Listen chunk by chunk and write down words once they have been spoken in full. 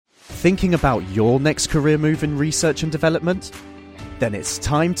thinking about your next career move in research and development? Then it's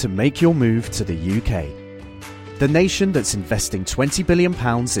time to make your move to the UK. The nation that's investing £20 billion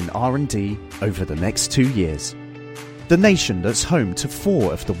in R&D over the next 2 years. The nation that's home to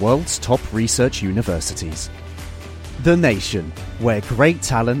 4 of the world's top research universities. The nation where great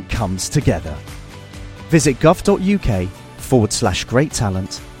talent comes together. Visit gov.uk/great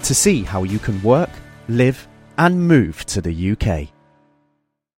talent to see how you can work, live and move to the UK.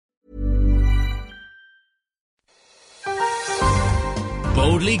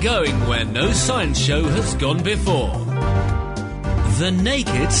 Boldly going where no science show has gone before. The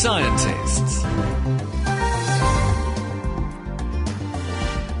Naked Scientists.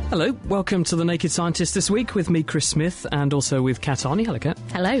 Hello, welcome to The Naked Scientist this week with me, Chris Smith, and also with Kat Arney. Hello, Kat.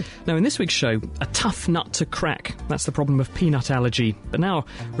 Hello. Now, in this week's show, a tough nut to crack. That's the problem of peanut allergy. But now,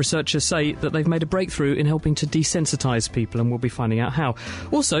 researchers say that they've made a breakthrough in helping to desensitise people, and we'll be finding out how.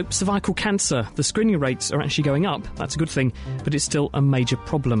 Also, cervical cancer. The screening rates are actually going up. That's a good thing, but it's still a major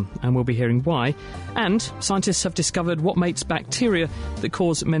problem, and we'll be hearing why. And scientists have discovered what makes bacteria that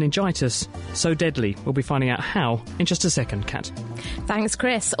cause meningitis so deadly. We'll be finding out how in just a second, Kat. Thanks,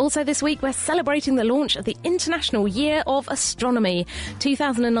 Chris. Also this week, we're celebrating the launch of the International Year of Astronomy.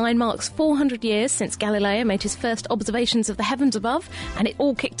 2009 marks 400 years since Galileo made his first observations of the heavens above, and it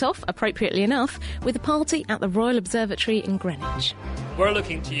all kicked off, appropriately enough, with a party at the Royal Observatory in Greenwich. We're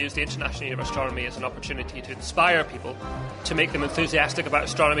looking to use the International Year of Astronomy as an opportunity to inspire people, to make them enthusiastic about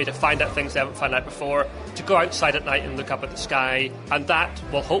astronomy, to find out things they haven't found out before, to go outside at night and look up at the sky, and that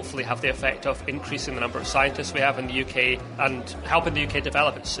will hopefully have the effect of increasing the number of scientists we have in the UK and helping the UK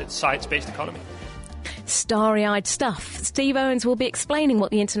develop its science-based economy. Starry-eyed stuff. Steve Owens will be explaining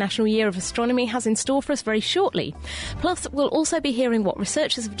what the International Year of Astronomy has in store for us very shortly. Plus, we'll also be hearing what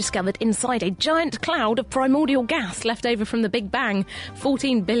researchers have discovered inside a giant cloud of primordial gas left over from the Big Bang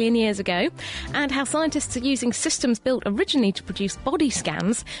 14 billion years ago, and how scientists are using systems built originally to produce body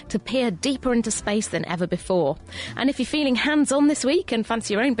scans to peer deeper into space than ever before. And if you're feeling hands-on this week and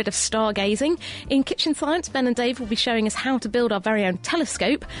fancy your own bit of stargazing, in Kitchen Science, Ben and Dave will be showing us how to build our very own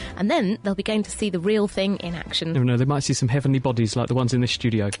telescope, and then they'll be going to see the real thing in action. No, they might see some heavenly bodies like the ones in this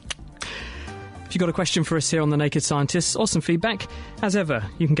studio. If you've got a question for us here on The Naked Scientists or some feedback, as ever,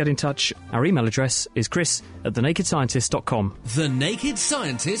 you can get in touch. Our email address is chris@thenakedscientist.com. The Naked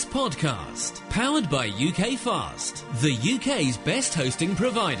Scientist Podcast. Powered by UK Fast, the UK's best hosting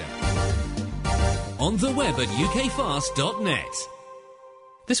provider. On the web at ukfast.net.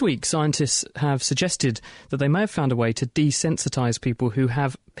 This week, scientists have suggested that they may have found a way to desensitise people who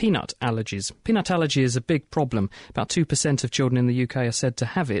have peanut allergies. Peanut allergy is a big problem. About 2% of children in the UK are said to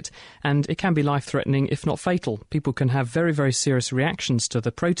have it, and it can be life-threatening, if not fatal. People can have very, very serious reactions to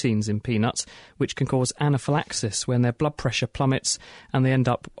the proteins in peanuts, which can cause anaphylaxis when their blood pressure plummets and they end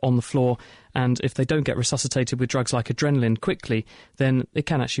up on the floor. And if they don't get resuscitated with drugs like adrenaline quickly, then it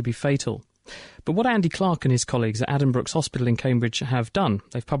can actually be fatal. But what Andy Clark and his colleagues at Addenbrooke's Hospital in Cambridge have done,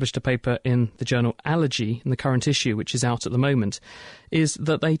 they've published a paper in the journal Allergy in the current issue, which is out at the moment, is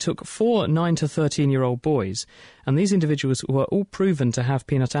that they took 4 9 to 13-year-old boys, and these individuals were all proven to have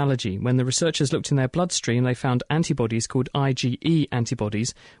peanut allergy. When the researchers looked in their bloodstream, they found antibodies called IgE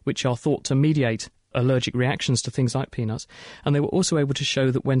antibodies, which are thought to mediate allergic reactions to things like peanuts, and they were also able to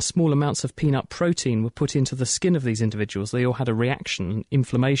show that when small amounts of peanut protein were put into the skin of these individuals, they all had a reaction, and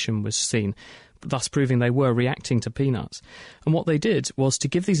inflammation was seen, thus proving they were reacting to peanuts. And what they did was to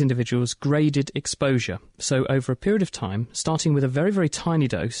give these individuals graded exposure. So over a period of time, starting with a very, very tiny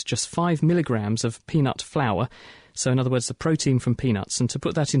dose, just 5 milligrams of peanut flour, so in other words, the protein from peanuts, and to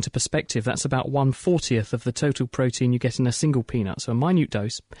put that into perspective, that's about 1/40th of the total protein you get in a single peanut, so a minute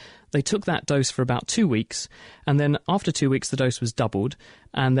dose. They took that dose for about 2 weeks, and then after 2 weeks the dose was doubled,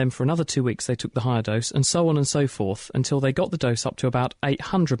 and then for another 2 weeks they took the higher dose, and so on and so forth, until they got the dose up to about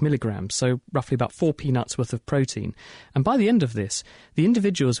 800 milligrams, so roughly about 4 peanuts worth of protein. And by the end of this, the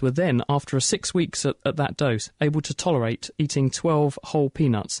individuals were then, after 6 weeks at that dose, able to tolerate eating 12 whole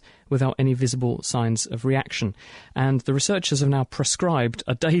peanuts without any visible signs of reaction. And the researchers have now prescribed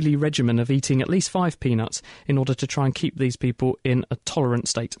a daily regimen of eating at least 5 peanuts in order to try and keep these people in a tolerant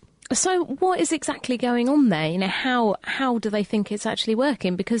state. So what is exactly going on there? You know, how do they think it's actually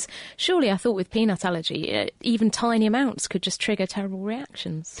working? Because surely I thought with peanut allergy, even tiny amounts could just trigger terrible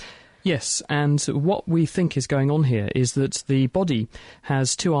reactions. Yes, and what we think is going on here is that the body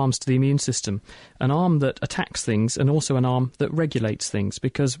has two arms to the immune system, an arm that attacks things and also an arm that regulates things,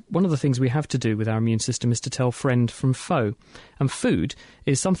 because one of the things we have to do with our immune system is to tell friend from foe. And food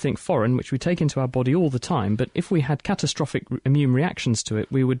is something foreign which we take into our body all the time, but if we had catastrophic immune reactions to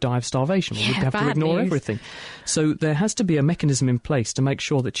it, we would die of starvation, or we'd have to ignore everything. So there has to be a mechanism in place to make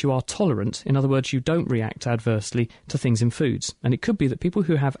sure that you are tolerant. In other words, you don't react adversely to things in foods. And it could be that people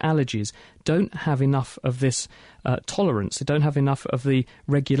who have allergies don't have enough of this tolerance. They don't have enough of the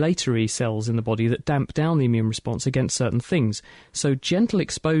regulatory cells in the body that damp down the immune response against certain things. So gentle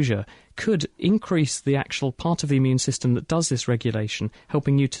exposure could increase the actual part of the immune system that does this regulation,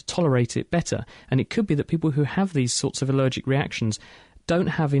 helping you to tolerate it better. And it could be that people who have these sorts of allergic reactions don't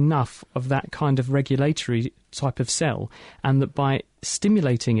have enough of that kind of regulatory type of cell, and that by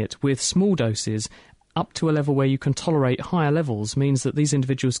stimulating it with small doses up to a level where you can tolerate higher levels means that these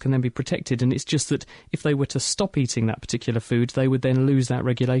individuals can then be protected. And it's just that if they were to stop eating that particular food, they would then lose that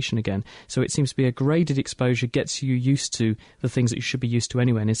regulation again. So it seems to be a graded exposure gets you used to the things that you should be used to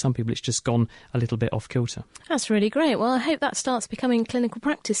anyway. And in some people, it's just gone a little bit off kilter. That's really great. Well, I hope that starts becoming clinical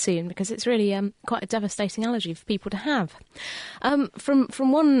practice soon, because it's really quite a devastating allergy for people to have. From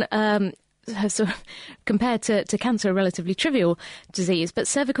one sort of, compared to cancer, a relatively trivial disease, but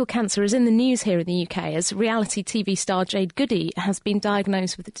cervical cancer is in the news here in the UK as reality TV star Jade Goody has been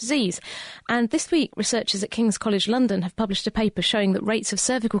diagnosed with the disease. And this week, researchers at King's College London have published a paper showing that rates of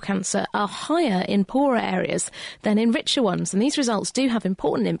cervical cancer are higher in poorer areas than in richer ones. And these results do have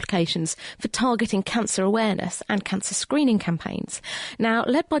important implications for targeting cancer awareness and cancer screening campaigns. Now,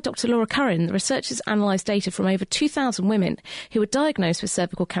 led by Dr. Laura Curran, the researchers analysed data from over 2,000 women who were diagnosed with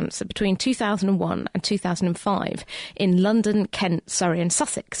cervical cancer between 2001 and 2005 in London, Kent, Surrey and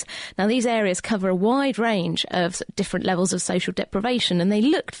Sussex. Now, these areas cover a wide range of different levels of social deprivation, and they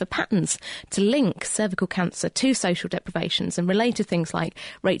looked for patterns to link cervical cancer to social deprivations and related things like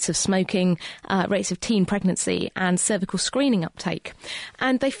rates of smoking, rates of teen pregnancy and cervical screening uptake.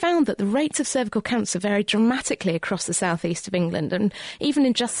 And they found that the rates of cervical cancer varied dramatically across the southeast of England, and even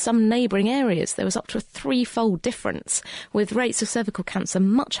in just some neighbouring areas there was up to a threefold difference, with rates of cervical cancer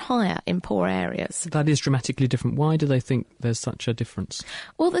much higher in poor areas. That is dramatically different. Why do they think there's such a difference?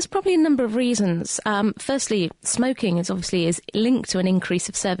 Well, there's probably a number of reasons. Firstly, smoking is linked to an increase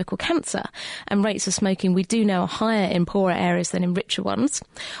of cervical cancer, and rates of smoking we do know are higher in poorer areas than in richer ones.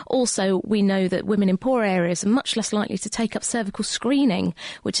 Also, we know that women in poorer areas are much less likely to take up cervical screening,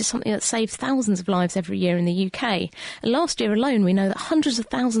 which is something that saves thousands of lives every year in the UK. And last year alone, we know that hundreds of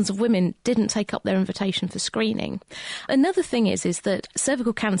thousands of women didn't take up their invitation for screening. Another thing is that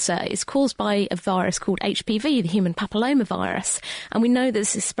cervical cancer is caused by a virus called HPV, the human papilloma virus, and we know that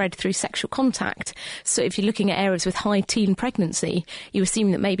this is spread through sexual contact. So if you're looking at areas with high teen pregnancy, you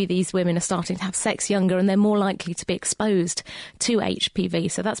assume that maybe these women are starting to have sex younger and they're more likely to be exposed to HPV.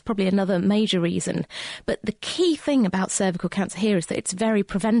 So that's probably another major reason. But the key thing about cervical cancer here is that it's very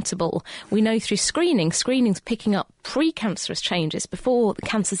preventable. We know through screening's picking up precancerous changes before the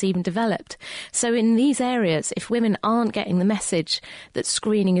cancer's even developed. So in these areas, if women aren't getting the message that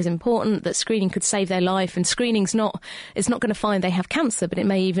screening is important, that screening could save their life, and screening's not going to find they have cancer, but it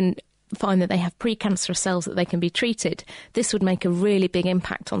may even find that they have precancerous cells that they can be treated, this would make a really big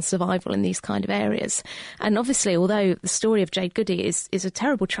impact on survival in these kind of areas. And obviously, although the story of Jade Goody is a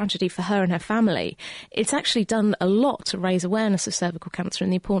terrible tragedy for her and her family, it's actually done a lot to raise awareness of cervical cancer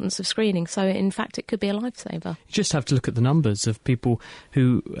and the importance of screening. So, in fact, it could be a lifesaver. You just have to look at the numbers of people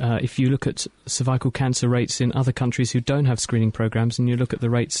who, if you look at cervical cancer rates in other countries who don't have screening programs, and you look at the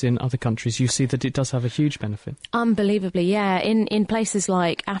rates in other countries, you see that it does have a huge benefit. Unbelievably, yeah. In places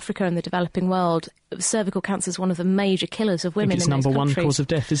like Africa and the developing world, cervical cancer is one of the major killers of women in those countries. It's number one cause of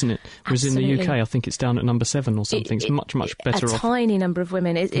death, isn't it? Whereas Absolutely. In the UK, I think it's down at number 7 or something. It's much better off. A tiny number of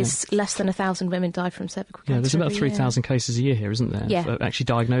women. It's less than 1,000 women die from cervical cancer. Yeah, there's about 3,000 cases a year here, isn't there? Yeah. Actually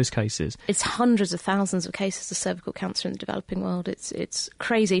diagnosed cases. It's hundreds of thousands of cases of cervical cancer in the developing world. It's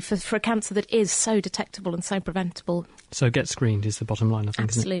crazy for a cancer that is so detectable and so preventable. So get screened is the bottom line, I think,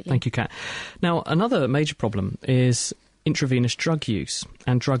 Absolutely. isn't it? Thank you, Kat. Now, another major problem is intravenous drug use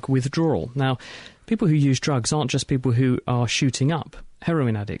and drug withdrawal. Now, people who use drugs aren't just people who are shooting up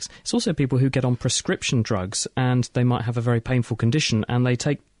heroin addicts. It's also people who get on prescription drugs and they might have a very painful condition and they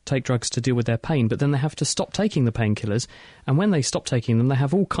take take drugs to deal with their pain, but then they have to stop taking the painkillers, and when they stop taking them, they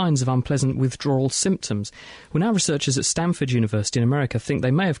have all kinds of unpleasant withdrawal symptoms. Well, now researchers at Stanford University in America think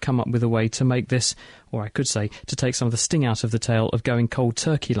they may have come up with a way to make this, or I could say, to take some of the sting out of the tail of going cold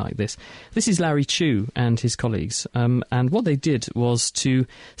turkey like this. This is Larry Chu and his colleagues, and what they did was to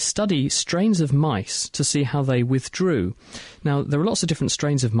study strains of mice to see how they withdrew. Now, there are lots of different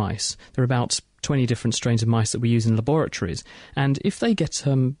strains of mice. There are about 20 different strains of mice that we use in laboratories, and if they get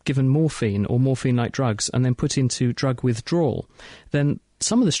given morphine or morphine-like drugs and then put into drug withdrawal, then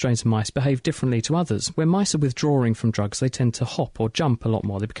some of the strains of mice behave differently to others. When mice are withdrawing from drugs, they tend to hop or jump a lot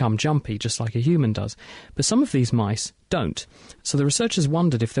more. They become jumpy, just like a human does. But some of these mice don't. So the researchers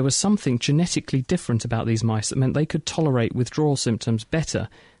wondered if there was something genetically different about these mice that meant they could tolerate withdrawal symptoms better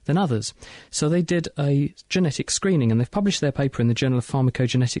than others. So they did a genetic screening, and they've published their paper in the Journal of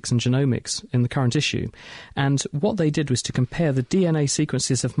Pharmacogenetics and Genomics in the current issue. And what they did was to compare the DNA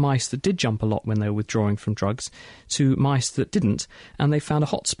sequences of mice that did jump a lot when they were withdrawing from drugs to mice that didn't, and they found a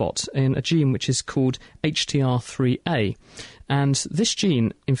hotspot in a gene which is called HTR3A. And this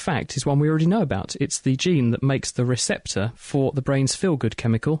gene, in fact, is one we already know about. It's the gene that makes the receptor for the brain's feel-good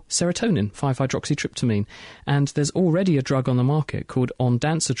chemical, serotonin, 5-hydroxytryptamine. And there's already a drug on the market called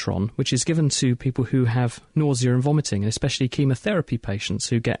ondansetron, which is given to people who have nausea and vomiting, and especially chemotherapy patients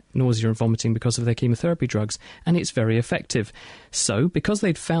who get nausea and vomiting because of their chemotherapy drugs, and it's very effective. So, because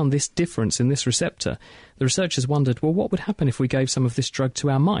they'd found this difference in this receptor, the researchers wondered, well, what would happen if we gave some of this drug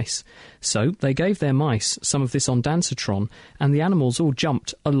to our mice? So they gave their mice some of this ondansetron, and the animals all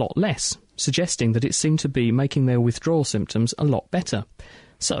jumped a lot less, suggesting that it seemed to be making their withdrawal symptoms a lot better.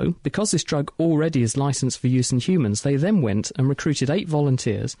 So, because this drug already is licensed for use in humans, they then went and recruited 8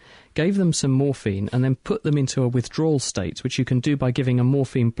 volunteers, gave them some morphine, and then put them into a withdrawal state, which you can do by giving a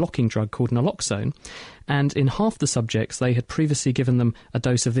morphine-blocking drug called naloxone. And in half the subjects, they had previously given them a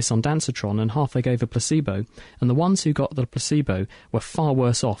dose of this ondansetron, and half they gave a placebo. And the ones who got the placebo were far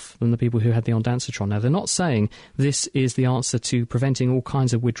worse off than the people who had the ondansetron. Now, they're not saying this is the answer to preventing all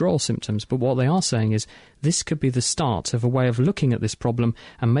kinds of withdrawal symptoms, but what they are saying is this could be the start of a way of looking at this problem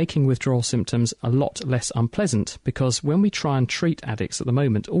and making withdrawal symptoms a lot less unpleasant, because when we try and treat addicts at the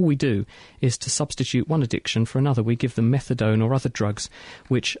moment, all we do is to substitute one addiction for another. We give them methadone or other drugs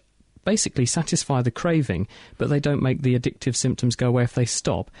which basically satisfy the craving, but they don't make the addictive symptoms go away if they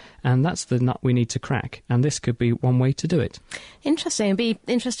stop, and that's the nut we need to crack, and this could be one way to do it. Interesting. It'd be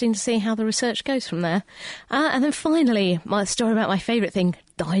interesting to see how the research goes from there. And then finally, my story about my favourite thing,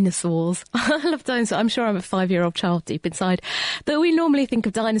 dinosaurs. I love dinosaurs. I'm sure I'm a 5-year-old child deep inside. But we normally think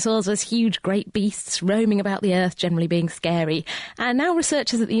of dinosaurs as huge, great beasts roaming about the earth, generally being scary. And now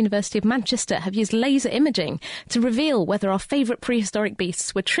researchers at the University of Manchester have used laser imaging to reveal whether our favourite prehistoric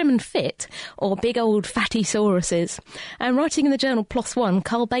beasts were trim and fit or big old fatty sauruses. And writing in the journal PLOS ONE,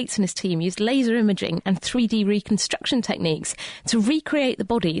 Carl Bates and his team used laser imaging and 3D reconstruction techniques to recreate the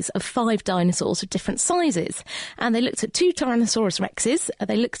bodies of 5 dinosaurs of different sizes. And they looked at 2 Tyrannosaurus rexes.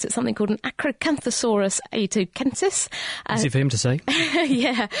 They looked at something called an Acrocanthosaurus aetokensis. Easy for him to say.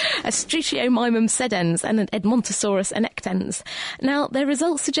 Yeah, a Strutiomimum sedens and an Edmontosaurus annectens. Now, their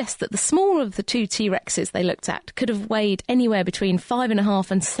results suggest that the smaller of the 2 T-Rexes they looked at could have weighed anywhere between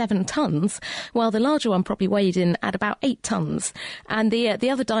 5.5 and 7 tonnes, while the larger one probably weighed in at about 8 tonnes. And the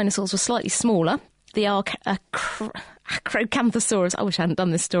other dinosaurs were slightly smaller. The Acrocanthosaurus, I wish I hadn't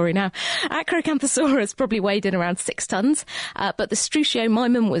done this story now. Acrocanthosaurus probably weighed in around 6 tonnes, but the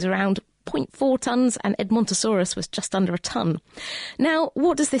Strutiomimum was around 0.4 tonnes and Edmontosaurus was just under a tonne. Now,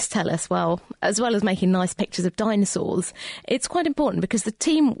 what does this tell us? Well, as well as making nice pictures of dinosaurs, it's quite important because the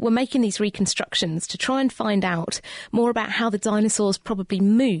team were making these reconstructions to try and find out more about how the dinosaurs probably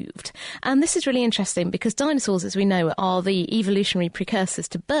moved. And this is really interesting because dinosaurs, as we know, are the evolutionary precursors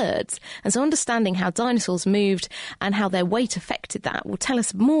to birds. And so understanding how dinosaurs moved and how their weight affected that will tell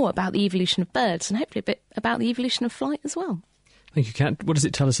us more about the evolution of birds and hopefully a bit about the evolution of flight as well. Thank you, Kat. What does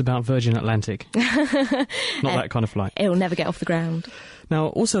it tell us about Virgin Atlantic? Not that kind of flight. It'll never get off the ground. Now,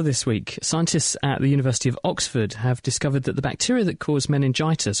 also this week, scientists at the University of Oxford have discovered that the bacteria that cause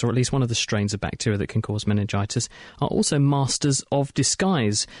meningitis, or at least one of the strains of bacteria that can cause meningitis, are also masters of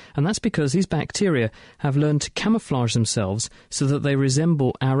disguise. And that's because these bacteria have learned to camouflage themselves so that they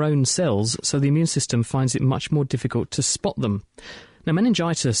resemble our own cells, so the immune system finds it much more difficult to spot them. Now,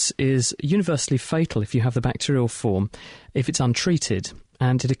 meningitis is universally fatal if you have the bacterial form, if it's untreated,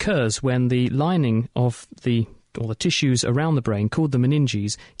 and it occurs when the lining of the or the tissues around the brain, called the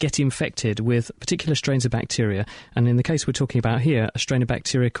meninges, get infected with particular strains of bacteria. And in the case we're talking about here, a strain of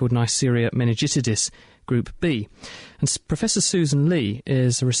bacteria called Neisseria meningitidis, Group B. And Professor Susan Lee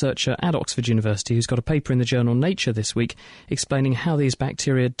is a researcher at Oxford University who's got a paper in the journal Nature this week explaining how these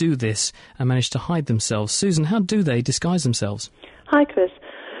bacteria do this and manage to hide themselves. Susan, how do they disguise themselves? Hi, Chris.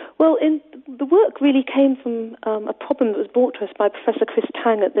 Well, the work really came from a problem that was brought to us by Professor Chris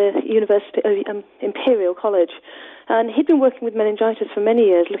Tang at the Imperial College. And he'd been working with meningitis for many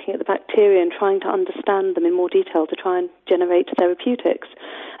years, looking at the bacteria and trying to understand them in more detail to try and generate therapeutics.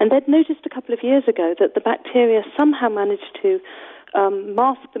 And they'd noticed a couple of years ago that the bacteria somehow managed to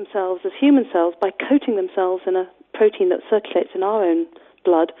mask themselves as human cells by coating themselves in a protein that circulates in our own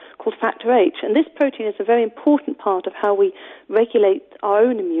blood called factor H. And this protein is a very important part of how we regulate our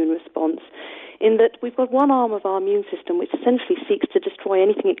own immune response, in that we've got one arm of our immune system which essentially seeks to destroy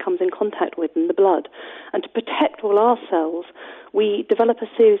anything it comes in contact with in the blood. And to protect all our cells, we develop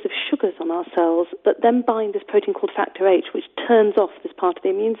a series of sugars on our cells that then bind this protein called factor H, which turns off this part of the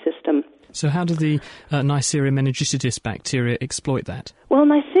immune system. So how do the Neisseria meningitidis bacteria exploit that? Well,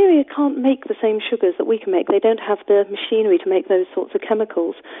 Neisseria can't make the same sugars that we can make. They don't have the machinery to make those sorts of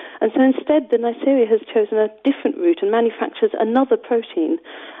chemicals. And so instead, the Neisseria has chosen a different route and manufactures another protein,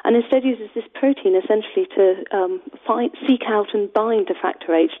 and instead uses this protein essentially to seek out and bind to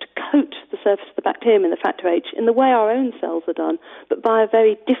factor H, to coat the surface of the bacterium in the factor H in the way our own cells are done, but by a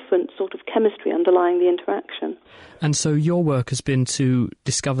very different sort of chemistry underlying the interaction. And so your work has been to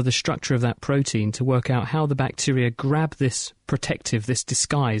discover the structure of that protein, to work out how the bacteria grab this protective, this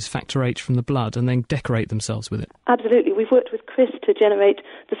disguise, factor H from the blood, and then decorate themselves with it. Absolutely. We've worked with Chris to generate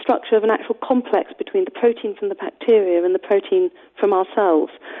the structure of an actual complex between the protein from the bacteria and the protein from our cells.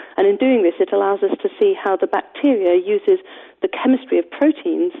 And in doing this, it allows us to see how the bacteria uses the chemistry of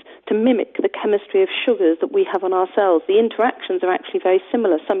proteins to mimic the chemistry of sugars that we have on our cells. The interactions are actually very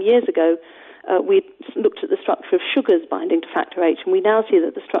similar. Some years ago, we looked at the structure of sugars binding to factor H, and we now see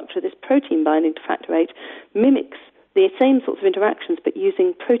that the structure of this protein binding to factor H mimics the same sorts of interactions, but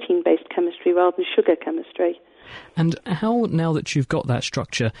using protein-based chemistry rather than sugar chemistry. And how, now that you've got that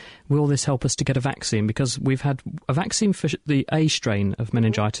structure, will this help us to get a vaccine? Because we've had a vaccine for the A strain of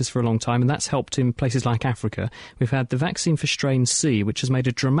meningitis for a long time, and that's helped in places like Africa. We've had the vaccine for strain C, which has made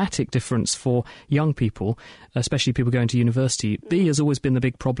a dramatic difference for young people, especially people going to university. B has always been the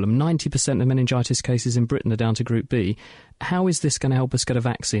big problem. 90% of meningitis cases in Britain are down to Group B. How is this going to help us get a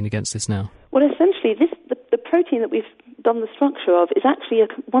vaccine against this now? Well, essentially, the protein that we've done the structure of is actually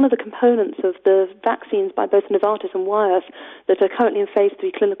one of the components of the vaccines by both Novartis and Wyeth that are currently in phase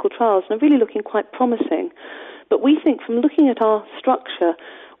 3 clinical trials and are really looking quite promising. But we think from looking at our structure,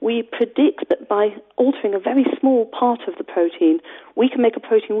 we predict that by altering a very small part of the protein, we can make a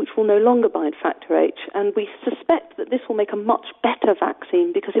protein which will no longer bind factor H. And we suspect that this will make a much better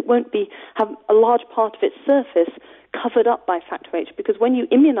vaccine because it won't have a large part of its surface covered up by factor H, because when you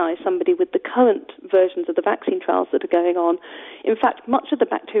immunize somebody with the current versions of the vaccine trials that are going on, in fact, much of the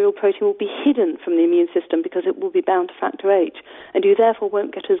bacterial protein will be hidden from the immune system because it will be bound to factor H, and you therefore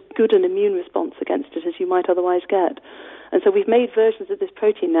won't get as good an immune response against it as you might otherwise get. And so we've made versions of this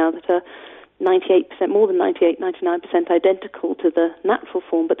protein now that are 98%, more than 98, 99% identical to the natural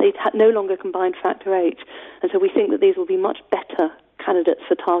form, but they no longer combine factor H. And so we think that these will be much better candidates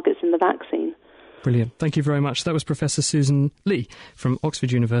for targets in the vaccine. Brilliant. Thank you very much. That was Professor Susan Lee from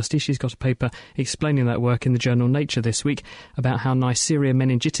Oxford University. She's got a paper explaining that work in the journal Nature this week about how Neisseria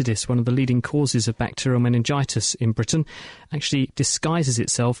meningitidis, one of the leading causes of bacterial meningitis in Britain, actually disguises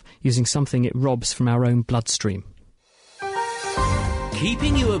itself using something it robs from our own bloodstream.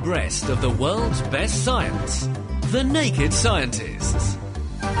 Keeping you abreast of the world's best science, The Naked Scientists.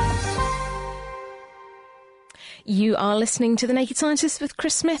 You are listening to The Naked Scientists with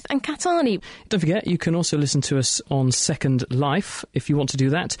Chris Smith and Kat Arney. Don't forget, you can also listen to us on Second Life. If you want to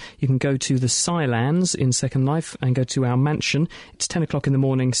do that, you can go to the Scilands in Second Life and go to our mansion. It's 10 o'clock in the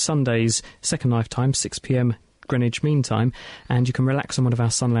morning, Sundays, Second Life time, 6 p.m. Greenwich Mean Time, and you can relax on one of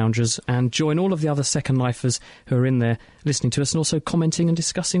our sun loungers and join all of the other Second Lifers who are in there listening to us and also commenting and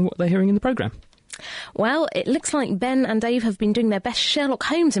discussing what they're hearing in the programme. Well, it looks like Ben and Dave have been doing their best Sherlock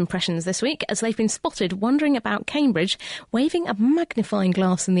Holmes impressions this week as they've been spotted wandering about Cambridge waving a magnifying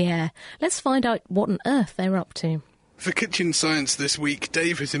glass in the air. Let's find out what on earth they're up to. For Kitchen Science this week,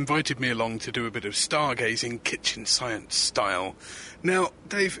 Dave has invited me along to do a bit of stargazing kitchen science style. Now,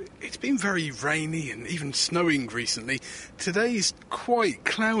 Dave, it's been very rainy and even snowing recently. Today's quite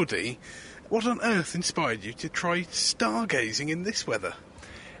cloudy. What on earth inspired you to try stargazing in this weather?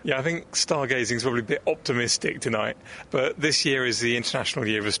 Yeah, I think stargazing is probably a bit optimistic tonight, but this year is the International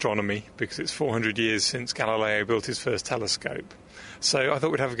Year of Astronomy because it's 400 years since Galileo built his first telescope. So I thought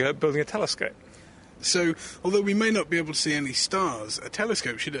we'd have a go at building a telescope. So, although we may not be able to see any stars, a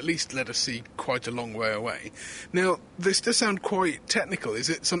telescope should at least let us see quite a long way away. Now, this does sound quite technical. Is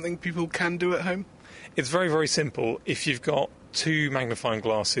it something people can do at home? It's very, very simple. If you've got two magnifying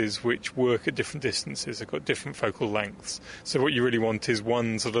glasses which work at different distances, they've got different focal lengths. So what you really want is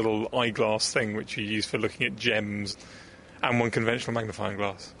one's a little eyeglass thing which you use for looking at gems, and one conventional magnifying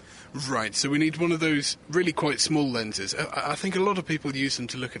glass. Right, so we need one of those really quite small lenses. I think a lot of people use them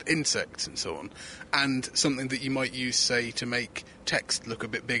to look at insects and so on, and something that you might use, say, to make text look a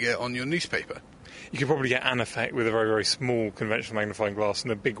bit bigger on your newspaper. You could probably get an effect with a very, very small conventional magnifying glass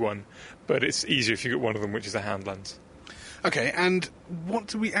and a big one, but it's easier if you get one of them, which is a hand lens. OK, and what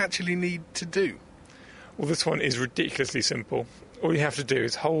do we actually need to do? Well, this one is ridiculously simple. All you have to do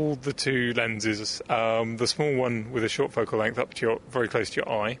is hold the two lenses, the small one with a short focal length up to very close to your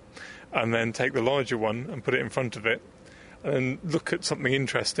eye, and then take the larger one and put it in front of it, and look at something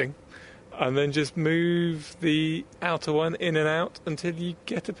interesting, and then just move the outer one in and out until you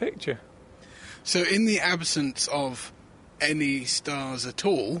get a picture. So in the absence of any stars at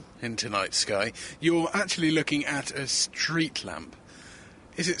all in tonight's sky, you're actually looking at a street lamp.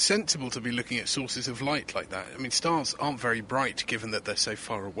 Is it sensible to be looking at sources of light like that? I mean, stars aren't very bright given that they're so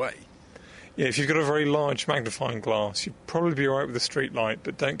far away. Yeah, if you've got a very large magnifying glass, you'd probably be all right with a street light,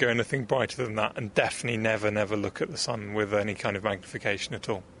 but don't go anything brighter than that, and definitely never look at the sun with any kind of magnification at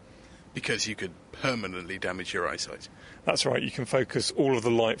all. Because you could permanently damage your eyesight. That's right, you can focus all of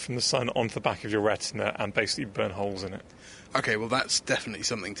the light from the sun onto the back of your retina and basically burn holes in it. OK, well, that's definitely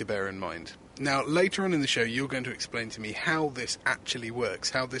something to bear in mind. Now, later on in the show, you're going to explain to me how this actually works,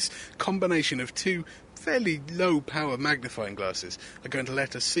 how this combination of two fairly low-power magnifying glasses are going to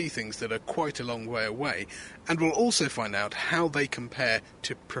let us see things that are quite a long way away, and we'll also find out how they compare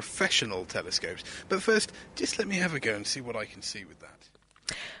to professional telescopes. But first, just let me have a go and see what I can see with that.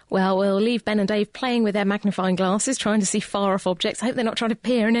 Well, we'll leave Ben and Dave playing with their magnifying glasses, trying to see far-off objects. I hope they're not trying to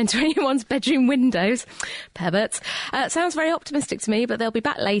peer and enter anyone's bedroom windows. Perverts. Sounds very optimistic to me, but they'll be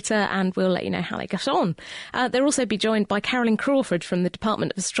back later and we'll let you know how they get on. They'll also be joined by Carolyn Crawford from the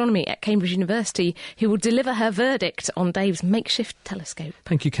Department of Astronomy at Cambridge University, who will deliver her verdict on Dave's makeshift telescope.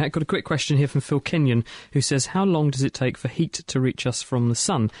 Thank you, Kat. Got a quick question here from Phil Kenyon, who says, how long does it take for heat to reach us from the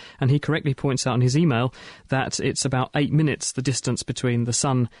sun? And he correctly points out in his email that it's about 8 minutes, the distance between the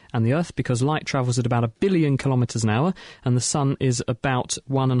sun and the Earth, because light travels at about 1 billion kilometres an hour, and the sun is about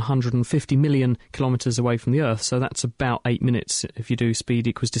 150 million kilometres away from the Earth, so that's about 8 minutes if you do speed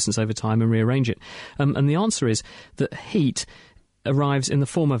equals distance over time and rearrange it. And the answer is that heat arrives in the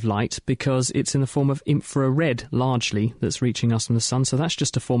form of light because it's in the form of infrared, largely, that's reaching us from the sun, so that's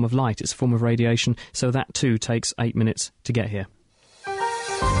just a form of light, it's a form of radiation, so that too takes 8 minutes to get here.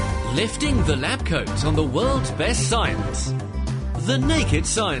 Lifting the lab coat on the world's best science. The Naked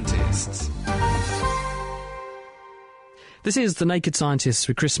Scientists. This is The Naked Scientists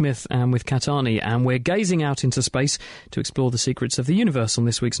with Chris Smith and with Kat Arney, and we're gazing out into space to explore the secrets of the universe on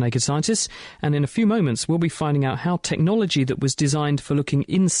this week's Naked Scientists. And in a few moments, we'll be finding out how technology that was designed for looking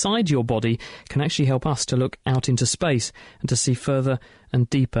inside your body can actually help us to look out into space and to see further and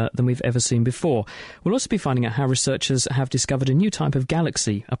deeper than we've ever seen before. We'll also be finding out how researchers have discovered a new type of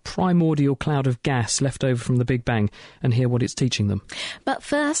galaxy, a primordial cloud of gas left over from the Big Bang, and hear what it's teaching them. But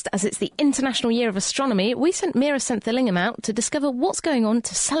first, as it's the International Year of Astronomy, we sent Mira Senthillingham out to discover what's going on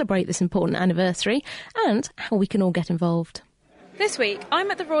to celebrate this important anniversary and how we can all get involved. This week, I'm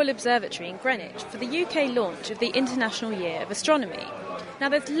at the Royal Observatory in Greenwich for the UK launch of the International Year of Astronomy. Now,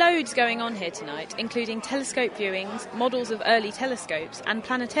 there's loads going on here tonight, including telescope viewings, models of early telescopes and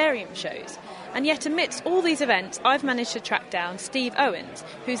planetarium shows. And yet, amidst all these events, I've managed to track down Steve Owens,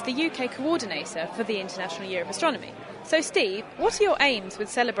 who's the UK coordinator for the International Year of Astronomy. So, Steve, what are your aims with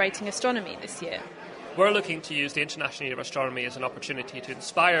celebrating astronomy this year? We're looking to use the International Year of Astronomy as an opportunity to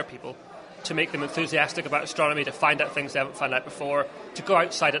inspire people, to make them enthusiastic about astronomy, to find out things they haven't found out before, to go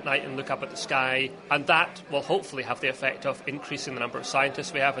outside at night and look up at the sky, and that will hopefully have the effect of increasing the number of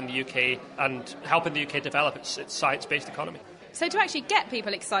scientists we have in the UK and helping the UK develop its science-based economy. So to actually get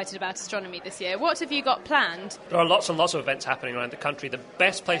people excited about astronomy this year, what have you got planned? There are lots and lots of events happening around the country. The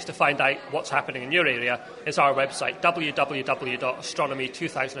best place to find out what's happening in your area is our website,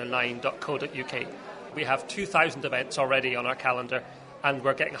 www.astronomy2009.co.uk. We have 2,000 events already on our calendar, and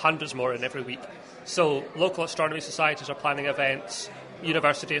we're getting hundreds more in every week. So local astronomy societies are planning events,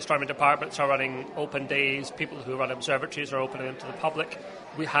 university astronomy departments are running open days, people who run observatories are opening them to the public.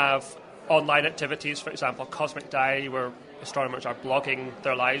 We have online activities, for example, Cosmic Diary, where astronomers are blogging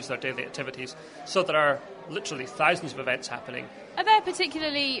their lives, their daily activities. So there are literally thousands of events happening. Are there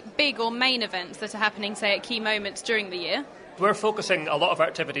particularly big or main events that are happening, say, at key moments during the year? We're focusing a lot of our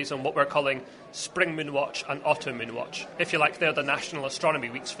activities on what we're calling Spring Moon Watch and Autumn Moon Watch. If you like, they're the National Astronomy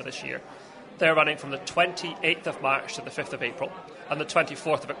Weeks for this year. They're running from the 28th of March to the 5th of April and the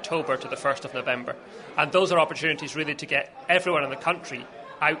 24th of October to the 1st of November. And those are opportunities really to get everyone in the country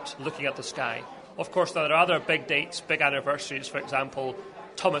out looking at the sky. Of course, there are other big dates, big anniversaries. For example,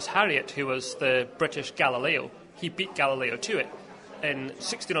 Thomas Harriot, who was the British Galileo, he beat Galileo to it. In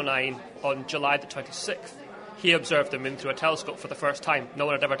 1609, on July the 26th, he observed the moon through a telescope for the first time. No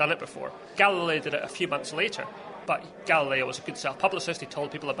one had ever done it before. Galileo did it a few months later, but Galileo was a good self-publicist. He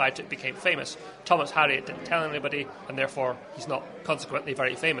told people about it, became famous. Thomas Harriot didn't tell anybody, and therefore he's not consequently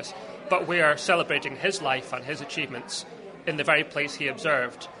very famous. But we are celebrating his life and his achievements in the very place he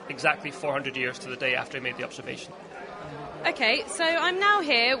observed, exactly 400 years to the day after he made the observation. OK, so I'm now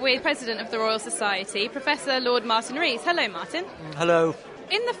here with President of the Royal Society, Professor Lord Martin Rees. Hello, Martin. Hello.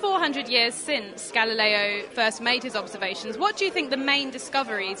 In the 400 years since Galileo first made his observations, what do you think the main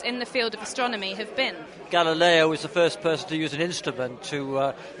discoveries in the field of astronomy have been? Galileo was the first person to use an instrument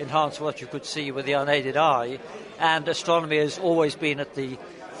to enhance what you could see with the unaided eye, and astronomy has always been at the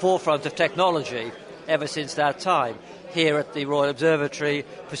forefront of technology ever since that time. Here at the Royal Observatory,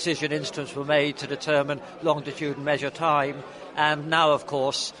 precision instruments were made to determine longitude and measure time, and now, of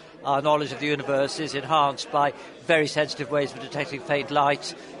course, our knowledge of the universe is enhanced by very sensitive ways of detecting faint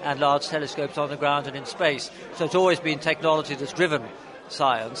light and large telescopes on the ground and in space. So it's always been technology that's driven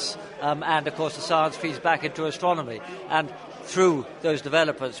science, and of course the science feeds back into astronomy. And through those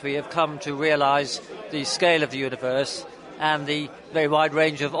developments we have come to realise the scale of the universe and the very wide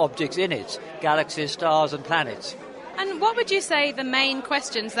range of objects in it, galaxies, stars and planets. And what would you say the main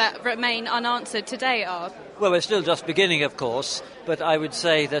questions that remain unanswered today are? Well, we're still just beginning, of course, but I would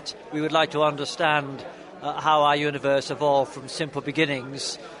say that we would like to understand how our universe evolved from simple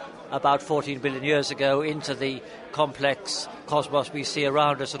beginnings about 14 billion years ago into the complex cosmos we see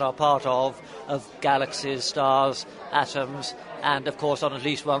around us and are part of galaxies, stars, atoms, and, of course, on at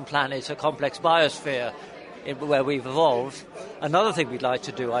least one planet, a complex biosphere where we've evolved. Another thing we'd like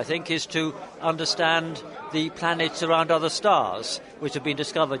to do, I think, is to understand the planets around other stars, which have been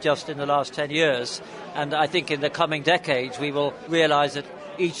discovered just in the last 10 years. And I think in the coming decades we will realise that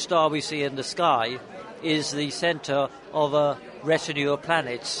each star we see in the sky is the centre of a retinue of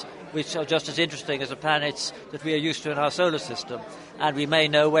planets which are just as interesting as the planets that we are used to in our solar system. And we may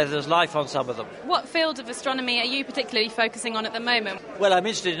know whether there's life on some of them. What field of astronomy are you particularly focusing on at the moment? Well, I'm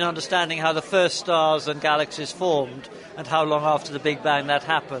interested in understanding how the first stars and galaxies formed and how long after the Big Bang that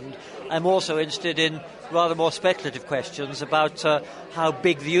happened. I'm also interested in rather more speculative questions about how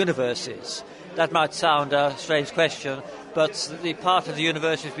big the universe is. That might sound a strange question, but the part of the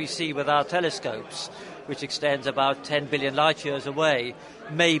universe we see with our telescopes, which extends about 10 billion light years away,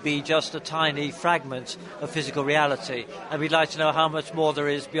 may be just a tiny fragment of physical reality, and we'd like to know how much more there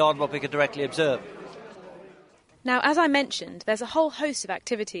is beyond what we can directly observe. Now, as I mentioned, there's a whole host of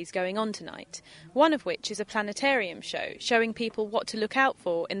activities going on tonight, one of which is a planetarium show showing people what to look out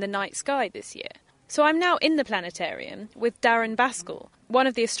for in the night sky this year. So I'm now in the planetarium with Darren Baskell, one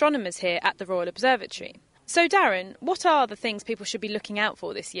of the astronomers here at the Royal Observatory. So Darren, what are the things people should be looking out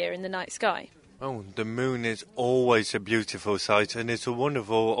for this year in the night sky? Oh, the moon is always a beautiful sight, and it's a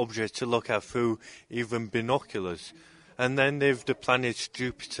wonderful object to look at through even binoculars. And then there's the planets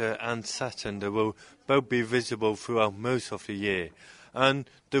Jupiter and Saturn that will both be visible throughout most of the year. And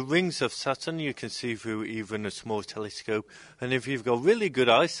the rings of Saturn you can see through even a small telescope, and if you've got really good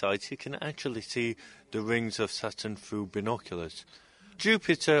eyesight you can actually see the rings of Saturn through binoculars.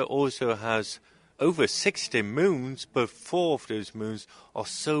 Jupiter also has over 60 moons, but 4 of those moons are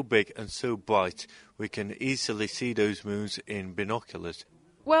so big and so bright we can easily see those moons in binoculars.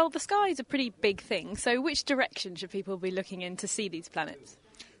 Well, the sky is a pretty big thing, so which direction should people be looking in to see these planets?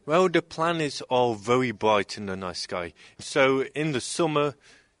 Well, the planets are very bright in the night sky. So in the summer,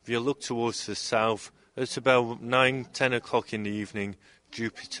 if you look towards the south, it's about 9-10 o'clock in the evening.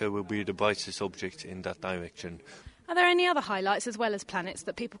 Jupiter will be the brightest object in that direction. Are there any other highlights as well as planets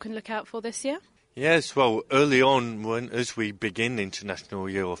that people can look out for this year? Yes, well, early on, as we begin the International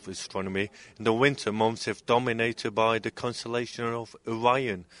Year of Astronomy, in the winter months are dominated by the constellation of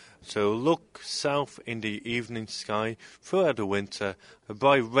Orion. So look south in the evening sky throughout the winter, a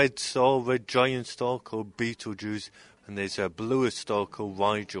bright red giant star called Betelgeuse, and there's a bluer star called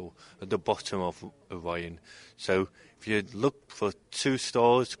Rigel at the bottom of Orion. So if you look for 2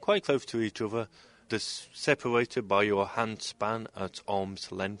 stars quite close to each other, they're separated by your hand span at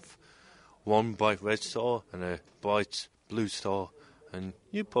arm's length. One bright red star and a bright blue star, and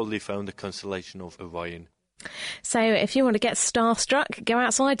you probably found the constellation of Orion. So if you want to get starstruck, go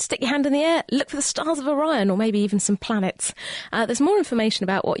outside, stick your hand in the air, look for the stars of Orion, or maybe even some planets. There's more information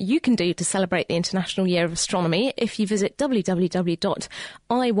about what you can do to celebrate the International Year of Astronomy if you visit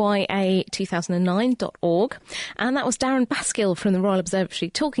www.iya2009.org. And that was Darren Baskill from the Royal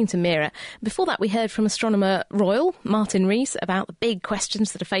Observatory talking to Mira. Before that, we heard from Astronomer Royal, Martin Rees, about the big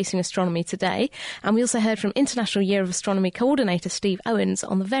questions that are facing astronomy today. And we also heard from International Year of Astronomy Coordinator Steve Owens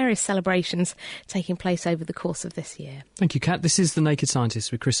on the various celebrations taking place over the course of this year. Thank you, Kat. This is The Naked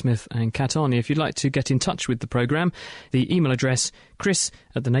Scientist with Chris Smith and Kat Arney. If you'd like to get in touch with the programme, the email address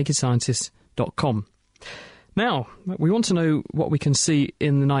chris@thenakedscientist.com. Now, we want to know what we can see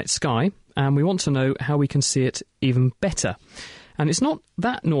in the night sky, and we want to know how we can see it even better. And it's not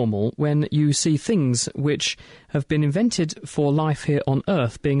that normal when you see things which have been invented for life here on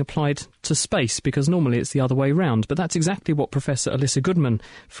Earth being applied to space, because normally it's the other way round. But that's exactly what Professor Alyssa Goodman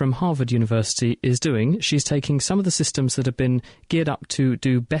from Harvard University is doing. She's taking some of the systems that have been geared up to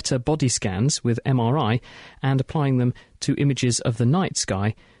do better body scans with MRI and applying them to images of the night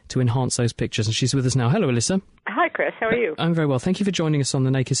sky to enhance those pictures. And she's with us now. Hello, Alyssa. Hi, Chris. How are you? I'm very well. Thank you for joining us on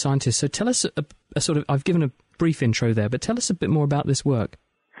The Naked Scientist. So tell us a sort of, I've given a brief intro there, but tell us a bit more about this work.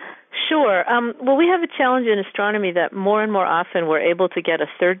 Sure. Well, we have a challenge in astronomy that more and more often we're able to get a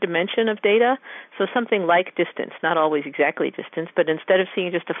third dimension of data, so something like distance, not always exactly distance, but instead of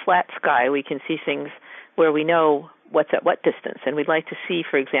seeing just a flat sky, we can see things where we know what's at what distance. And we'd like to see,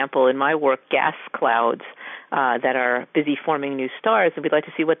 for example, in my work, gas clouds that are busy forming new stars, and we'd like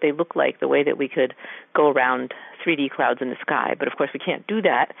to see what they look like, the way that we could go around 3D clouds in the sky. But of course we can't do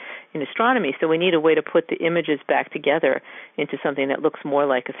that in astronomy, so we need a way to put the images back together into something that looks more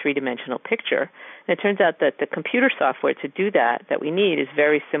like a three-dimensional picture. And it turns out that the computer software to do that we need is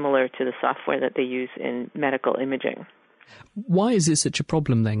very similar to the software that they use in medical imaging. Why is it such a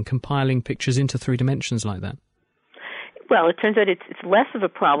problem then, compiling pictures into 3 dimensions like that? Well, it turns out it's less of a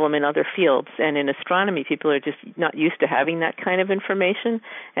problem in other fields, and in astronomy people are just not used to having that kind of information,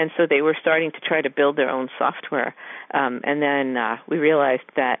 and so they were starting to try to build their own software. And then we realized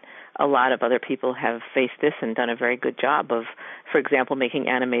that a lot of other people have faced this and done a very good job of, for example, making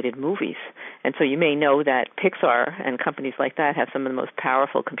animated movies. And so you may know that Pixar and companies like that have some of the most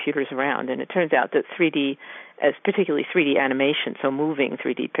powerful computers around, and it turns out that 3D, as particularly 3D animation, so moving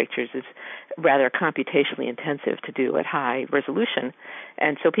 3D pictures, is rather computationally intensive to do at high resolution.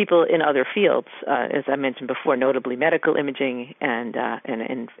 And so people in other fields, as I mentioned before, notably medical imaging and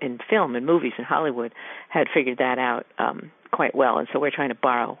in film and movies in Hollywood, had figured that out quite well. And so we're trying to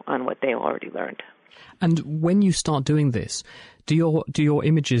borrow on what they already learned. And when you start doing this, do your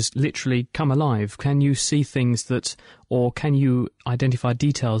images literally come alive? Can you see things or can you identify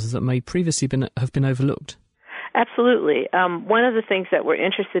details that may previously have been overlooked? Absolutely. One of the things that we're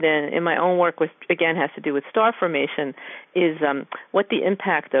interested in my own work, which again has to do with star formation, is what the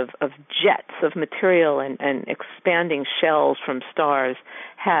impact of jets of material and expanding shells from stars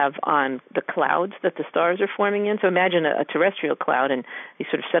have on the clouds that the stars are forming in. So imagine a terrestrial cloud, and you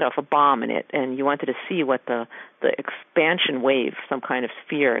sort of set off a bomb in it, and you wanted to see what the expansion wave, some kind of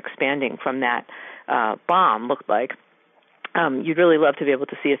sphere expanding from that bomb looked like. You'd really love to be able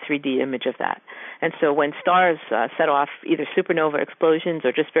to see a 3D image of that. And so when stars set off either supernova explosions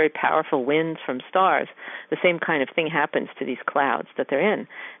or just very powerful winds from stars, the same kind of thing happens to these clouds that they're in.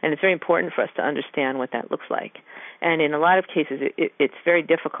 And it's very important for us to understand what that looks like. And in a lot of cases, it's very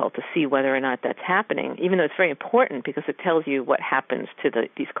difficult to see whether or not that's happening, even though it's very important because it tells you what happens to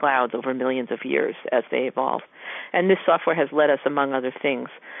these clouds over millions of years as they evolve. And this software has let us, among other things,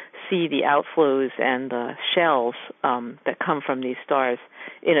 see the outflows and the shells that come from these stars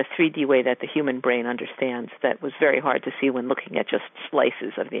in a 3D way that the human brain understands, that was very hard to see when looking at just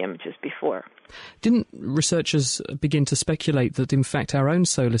slices of the images before. Didn't researchers begin to speculate that, in fact, our own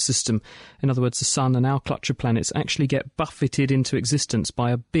solar system, in other words, the Sun and our clutch of planets, actually get buffeted into existence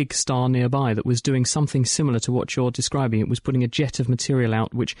by a big star nearby that was doing something similar to what you're describing? It was putting a jet of material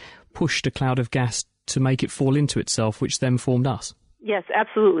out which pushed a cloud of gas to make it fall into itself, which then formed us. Yes,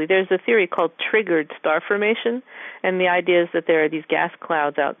 absolutely. There's a theory called triggered star formation, and the idea is that there are these gas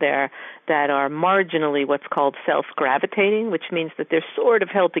clouds out there that are marginally what's called self-gravitating, which means that they're sort of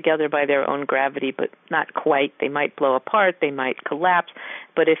held together by their own gravity, but not quite. They might blow apart, they might collapse,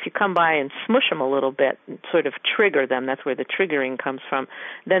 but if you come by and smush them a little bit and sort of trigger them, that's where the triggering comes from,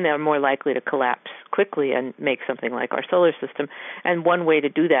 then they're more likely to collapse quickly and make something like our solar system. And one way to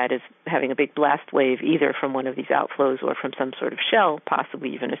do that is having a big blast wave, either from one of these outflows or from some sort of shell,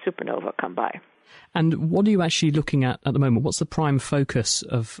 possibly even a supernova, come by. And what are you actually looking at the moment? What's the prime focus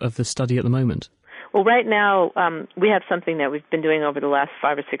of the study at the moment? Well, right now, we have something that we've been doing over the last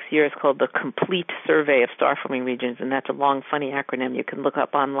 5 or 6 years called the Complete Survey of Star-Forming Regions, and that's a long, funny acronym you can look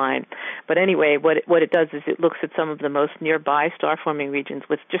up online. But anyway, what it does is it looks at some of the most nearby star-forming regions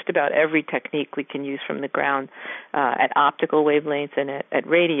with just about every technique we can use from the ground at optical wavelengths and at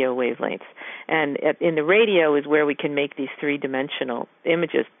radio wavelengths. And in the radio is where we can make these three-dimensional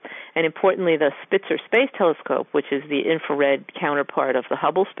images. And importantly, the Spitzer Space Telescope, which is the infrared counterpart of the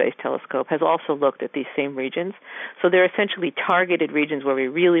Hubble Space Telescope, has also looked at these same regions. So they're essentially targeted regions where we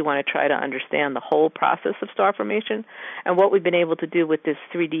really want to try to understand the whole process of star formation. And what we've been able to do with this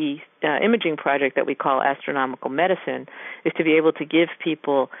 3D imaging project that we call Astronomical Medicine is to be able to give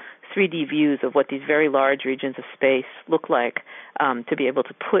people 3D views of what these very large regions of space look like, to be able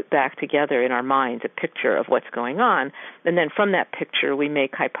to put back together in our minds a picture of what's going on. And then from that picture, we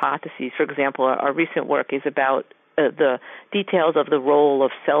make hypotheses. For example, our recent work is about the details of the role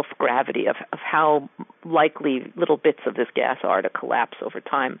of self-gravity, of how likely little bits of this gas are to collapse over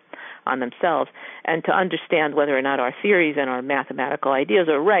time on themselves. And to understand whether or not our theories and our mathematical ideas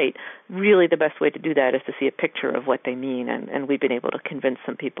are right, really the best way to do that is to see a picture of what they mean. And we've been able to convince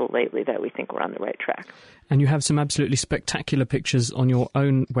some people lately that we think we're on the right track. And you have some absolutely spectacular pictures on your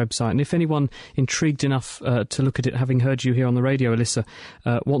own website. And if anyone intrigued enough to look at it, having heard you here on the radio, Alyssa,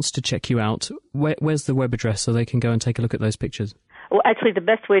 wants to check you out, where's the web address so they can go and take a look at those pictures? Well, actually, the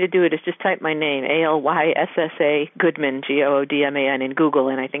best way to do it is just type my name, Alyssa Goodman, Goodman, in Google,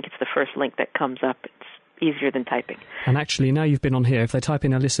 and I think it's the first link that comes up. It's easier than typing. And actually, now you've been on here, if they type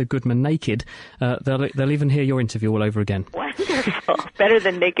in Alyssa Goodman naked, they'll even hear your interview all over again. Wonderful. Better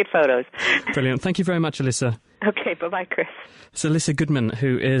than naked photos. Brilliant. Thank you very much, Alyssa. Okay, bye-bye, Chris. So Alyssa Goodman,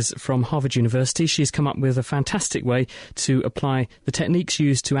 who is from Harvard University, she's come up with a fantastic way to apply the techniques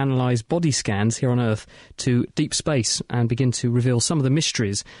used to analyse body scans here on Earth to deep space and begin to reveal some of the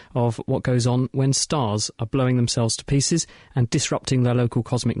mysteries of what goes on when stars are blowing themselves to pieces and disrupting their local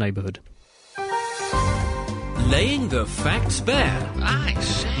cosmic neighbourhood. Laying the facts bare. I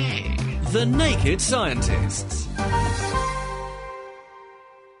say. The Naked Scientists.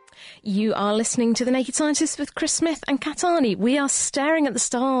 You are listening to The Naked Scientists with Chris Smith and Kat Arney. We are staring at the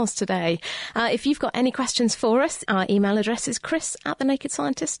stars today. If you've got any questions for us, our email address is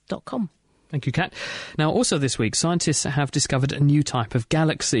chris@thenakedscientist.com. Thank you, Kat. Now, also this week, scientists have discovered a new type of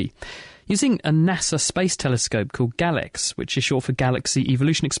galaxy. Using a NASA space telescope called GALEX, which is short for Galaxy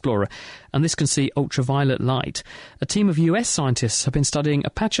Evolution Explorer, and this can see ultraviolet light, a team of US scientists have been studying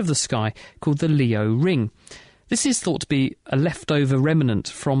a patch of the sky called the Leo Ring. This is thought to be a leftover remnant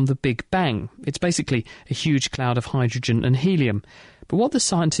from the Big Bang. It's basically a huge cloud of hydrogen and helium. But what the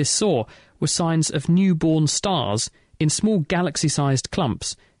scientists saw were signs of newborn stars in small galaxy-sized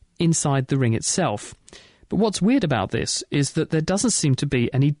clumps inside the ring itself. But what's weird about this is that there doesn't seem to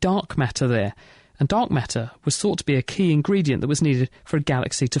be any dark matter there. And dark matter was thought to be a key ingredient that was needed for a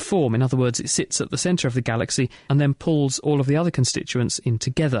galaxy to form. In other words, it sits at the centre of the galaxy and then pulls all of the other constituents in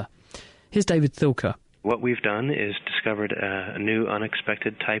together. Here's David Thilker. What we've done is discovered a new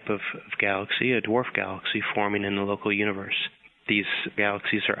unexpected type of galaxy, a dwarf galaxy forming in the local universe. These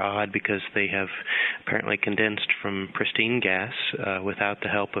galaxies are odd because they have apparently condensed from pristine gas without the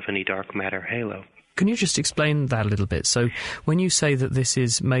help of any dark matter halo. Can you just explain that a little bit? So when you say that this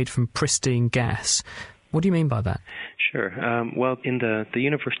is made from pristine gas, what do you mean by that? Sure. Well, in the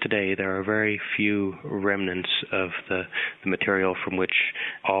universe today, there are very few remnants of the material from which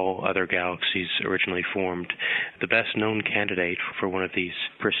all other galaxies originally formed. The best known candidate for one of these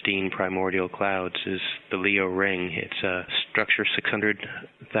pristine primordial clouds is the Leo Ring. It's a structure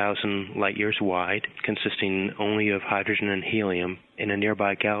 600,000 light years wide, consisting only of hydrogen and helium, in a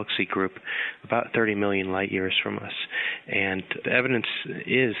nearby galaxy group about 30 million light years from us. And the evidence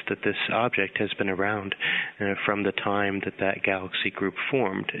is that this object has been around from the time that galaxy group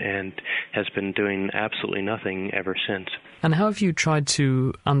formed and has been doing absolutely nothing ever since. And how have you tried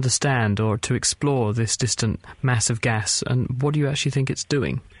to understand or to explore this distant mass of gas, and what do you actually think it's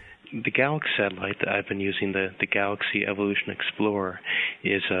doing? The GALEX satellite that I've been using, the Galaxy Evolution Explorer,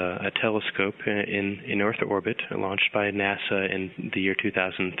 is a telescope in Earth orbit launched by NASA in the year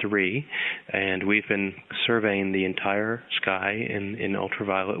 2003, and we've been surveying the entire sky in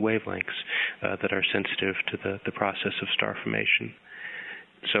ultraviolet wavelengths that are sensitive to the process of star formation.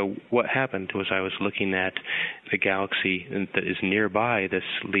 So what happened was I was looking at the galaxy that is nearby this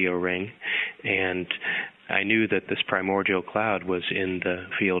Leo ring, and I knew that this primordial cloud was in the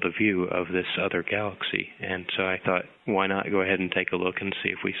field of view of this other galaxy. And so I thought, why not go ahead and take a look and see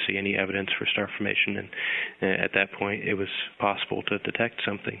if we see any evidence for star formation. And at that point, it was possible to detect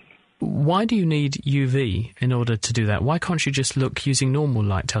something. Why do you need UV in order to do that? Why can't you just look using normal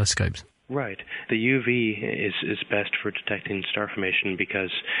light telescopes? Right. The UV is best for detecting star formation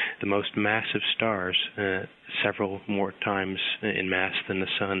because the most massive stars, several more times in mass than the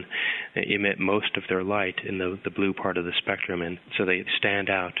Sun, emit most of their light in the blue part of the spectrum, and so they stand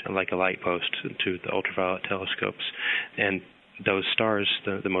out like a light post to the ultraviolet telescopes. And those stars,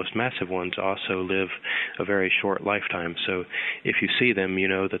 the most massive ones, also live a very short lifetime. So if you see them, you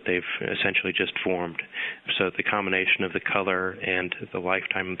know that they've essentially just formed. So the combination of the color and the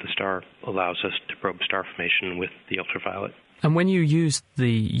lifetime of the star allows us to probe star formation with the ultraviolet. And when you use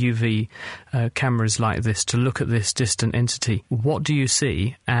the UV cameras like this to look at this distant entity, what do you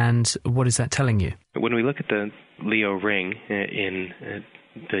see and what is that telling you? When we look at the Leo ring in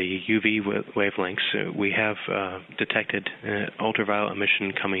the UV wavelengths, we have detected ultraviolet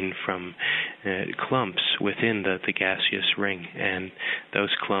emission coming from clumps within the gaseous ring, and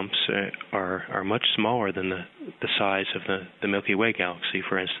those clumps are much smaller than the size of the Milky Way galaxy,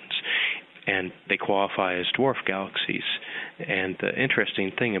 for instance, and they qualify as dwarf galaxies. And the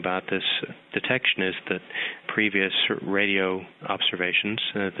interesting thing about this detection is that previous radio observations,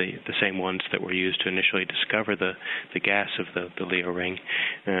 the same ones that were used to initially discover the gas of the Leo ring,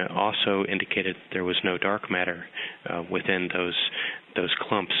 also indicated there was no dark matter within those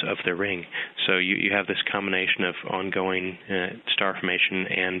clumps of the ring. So you have this combination of ongoing star formation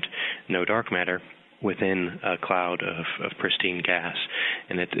and no dark matter within a cloud of pristine gas.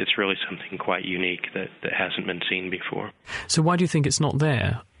 And it's really something quite unique that hasn't been seen before. So why do you think it's not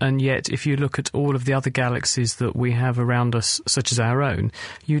there? And yet, if you look at all of the other galaxies that we have around us, such as our own,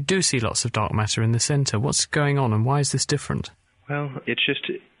 you do see lots of dark matter in the centre. What's going on, and why is this different? Well, it's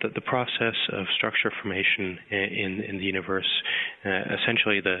just that the process of structure formation in the universe,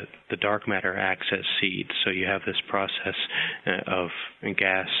 essentially the dark matter acts as seeds. So you have this process of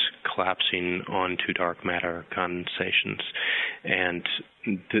gas collapsing onto dark matter condensations. And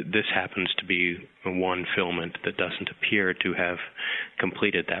this happens to be one filament that doesn't appear to have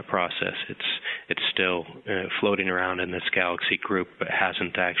completed that process. It's still floating around in this galaxy group, but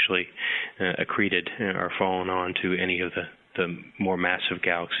hasn't actually accreted or fallen onto any of the more massive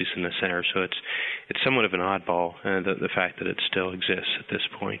galaxies in the center. So it's somewhat of an oddball, the fact that it still exists at this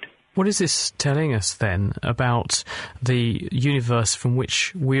point. What is this telling us then about the universe from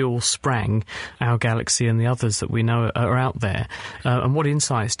which we all sprang, our galaxy and the others that we know are out there? And what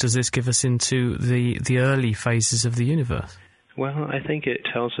insights does this give us into the early phases of the universe? Well, I think it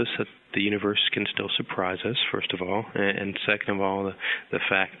tells us that the universe can still surprise us, first of all, and second of all, the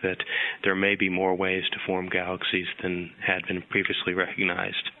fact that there may be more ways to form galaxies than had been previously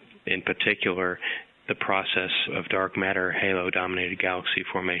recognized. In particular, the process of dark matter halo-dominated galaxy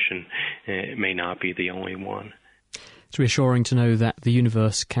formation may not be the only one. It's reassuring to know that the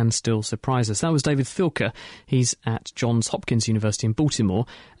universe can still surprise us. That was David Filker. He's at Johns Hopkins University in Baltimore,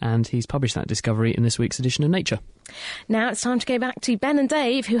 and he's published that discovery in this week's edition of Nature. Now it's time to go back to Ben and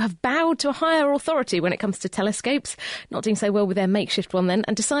Dave, who have bowed to a higher authority when it comes to telescopes, not doing so well with their makeshift one then,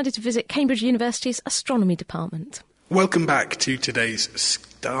 and decided to visit Cambridge University's astronomy department. Welcome back to today's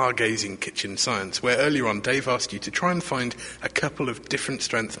Stargazing Kitchen Science, where earlier on Dave asked you to try and find a couple of different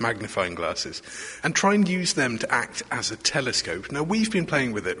strength magnifying glasses and try and use them to act as a telescope. Now, we've been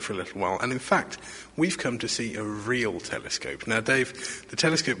playing with it for a little while, and in fact, we've come to see a real telescope. Now, Dave, the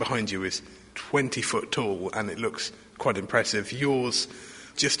telescope behind you is 20 foot tall, and it looks quite impressive. Yours,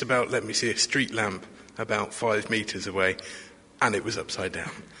 just about, let me see, a street lamp about 5 metres away, and it was upside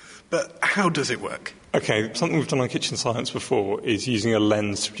down. But how does it work? Okay, something we've done on Kitchen Science before is using a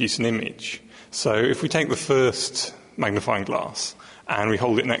lens to produce an image. So if we take the first magnifying glass and we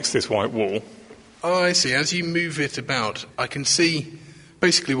hold it next to this white wall. Oh, I see. As you move it about, I can see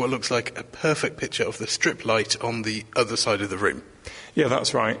basically what looks like a perfect picture of the strip light on the other side of the room. Yeah,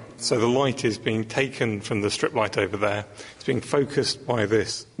 that's right. So the light is being taken from the strip light over there. It's being focused by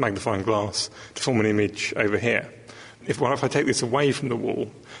this magnifying glass to form an image over here. If I take this away from the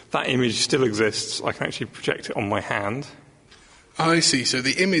wall, that image still exists. I can actually project it on my hand. I see. So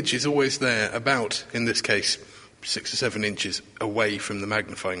the image is always there, about, in this case, 6 or 7 inches away from the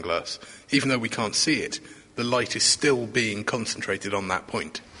magnifying glass. Even though we can't see it, the light is still being concentrated on that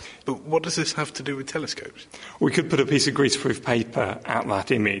point. But what does this have to do with telescopes? We could put a piece of greaseproof paper at that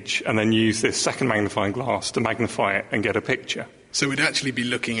image and then use this second magnifying glass to magnify it and get a picture. So we'd actually be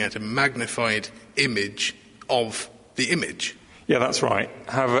looking at a magnified image of the image. Yeah, that's right.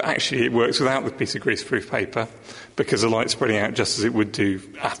 However, actually it works without the piece of greaseproof paper because the light's spreading out just as it would do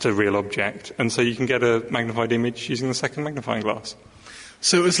at a real object. And so you can get a magnified image using the second magnifying glass.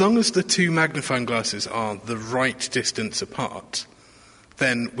 So as long as the two magnifying glasses are the right distance apart,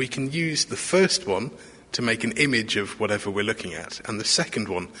 then we can use the first one to make an image of whatever we're looking at, and the second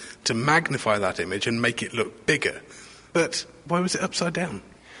one to magnify that image and make it look bigger. But why was it upside down?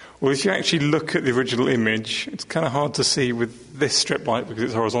 Well, if you actually look at the original image, it's kind of hard to see with this strip light because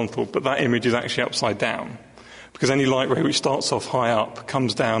it's horizontal, but that image is actually upside down. Because any light ray which starts off high up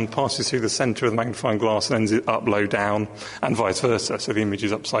comes down, passes through the centre of the magnifying glass and ends it up low down, and vice versa, so the image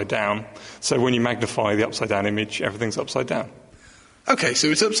is upside down. So when you magnify the upside down image, everything's upside down. OK, so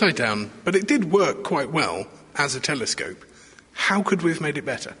it's upside down, but it did work quite well as a telescope. How could we have made it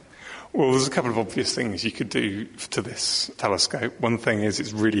better? Well, there's a couple of obvious things you could do to this telescope. One thing is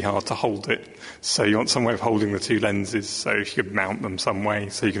it's really hard to hold it, so you want some way of holding the two lenses, so if you could mount them some way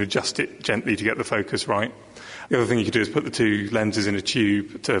so you can adjust it gently to get the focus right. The other thing you could do is put the two lenses in a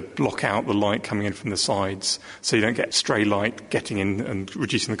tube to block out the light coming in from the sides so you don't get stray light getting in and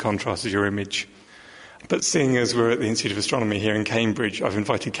reducing the contrast of your image. But seeing as we're at the Institute of Astronomy here in Cambridge, I've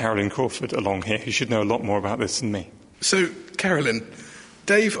invited Carolyn Crawford along here, who should know a lot more about this than me. So, Carolyn,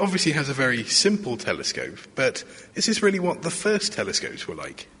 Dave obviously has a very simple telescope, but is this really what the first telescopes were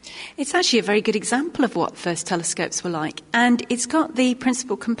like? It's actually a very good example of what first telescopes were like, and it's got the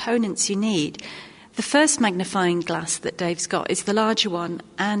principal components you need. The first magnifying glass that Dave's got is the larger one,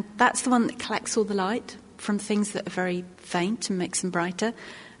 and that's the one that collects all the light from things that are very faint and makes them brighter.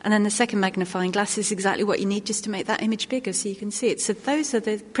 And then the second magnifying glass is exactly what you need just to make that image bigger so you can see it. So those are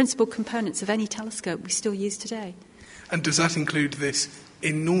the principal components of any telescope we still use today. And does that include this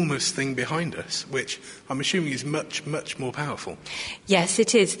enormous thing behind us, which I'm assuming is much, much more powerful? Yes,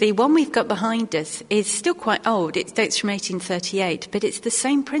 it is. The one we've got behind us is still quite old. It dates from 1838, but it's the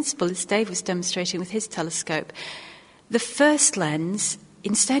same principle as Dave was demonstrating with his telescope. The first lens,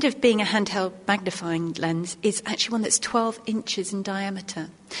 instead of being a handheld magnifying lens, is actually one that's 12 inches in diameter.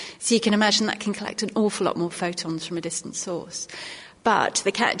 So you can imagine that can collect an awful lot more photons from a distant source. But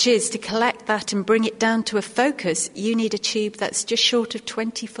the catch is, to collect that and bring it down to a focus, you need a tube that's just short of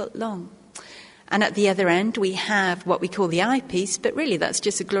 20 foot long. And at the other end, we have what we call the eyepiece, but really that's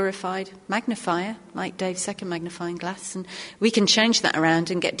just a glorified magnifier, like Dave's second magnifying glass. And we can change that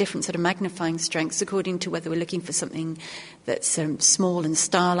around and get different sort of magnifying strengths according to whether we're looking for something that's small and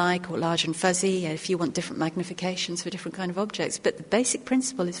star-like or large and fuzzy, if you want different magnifications for different kind of objects. But the basic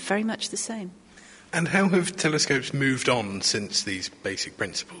principle is very much the same. And how have telescopes moved on since these basic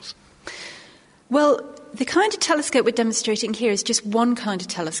principles? Well, the kind of telescope we're demonstrating here is just one kind of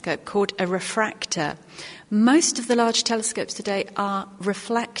telescope called a refractor. Most of the large telescopes today are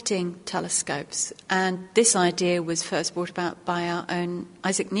reflecting telescopes, and this idea was first brought about by our own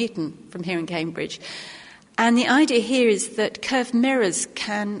Isaac Newton from here in Cambridge. And the idea here is that curved mirrors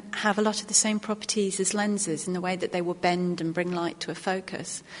can have a lot of the same properties as lenses in the way that they will bend and bring light to a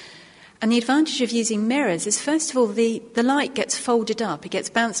focus. And the advantage of using mirrors is, first of all, the light gets folded up. It gets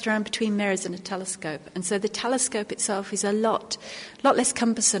bounced around between mirrors and a telescope. And so the telescope itself is a lot less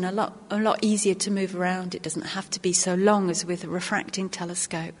cumbersome, a lot easier to move around. It doesn't have to be so long as with a refracting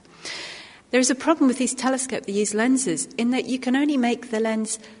telescope. There is a problem with these telescopes that use lenses in that you can only make the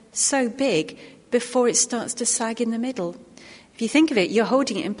lens so big before it starts to sag in the middle. If you think of it, you're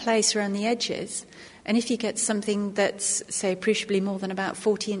holding it in place around the edges. And if you get something that's, say, appreciably more than about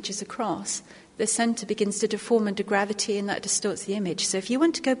 40 inches across, the centre begins to deform under gravity and that distorts the image. So if you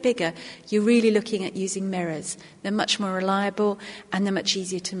want to go bigger, you're really looking at using mirrors. They're much more reliable and they're much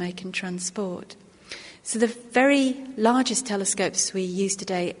easier to make and transport. So the very largest telescopes we use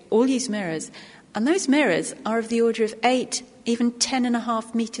today all use mirrors, and those mirrors are of the order of 8, even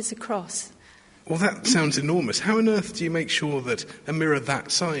 10.5 metres across. Well, that sounds enormous. How on earth do you make sure that a mirror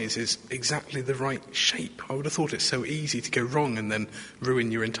that size is exactly the right shape? I would have thought it's so easy to go wrong and then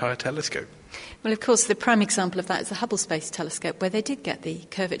ruin your entire telescope. Well, of course, the prime example of that is the Hubble Space Telescope, where they did get the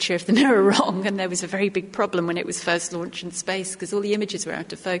curvature of the mirror wrong, and there was a very big problem when it was first launched in space because all the images were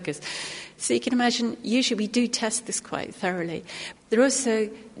out of focus. So you can imagine, usually we do test this quite thoroughly. There are also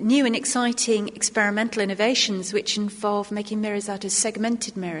new and exciting experimental innovations which involve making mirrors out of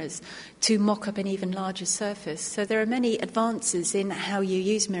segmented mirrors to mock up an even larger surface. So there are many advances in how you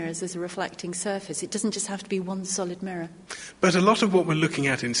use mirrors as a reflecting surface. It doesn't just have to be one solid mirror. But a lot of what we're looking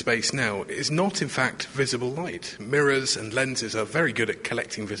at in space now is not, in fact, visible light. Mirrors and lenses are very good at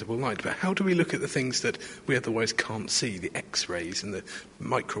collecting visible light, but how do we look at the things that we otherwise can't see, the X-rays and the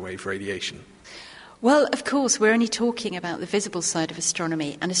microwave radiation? Well, of course, we're only talking about the visible side of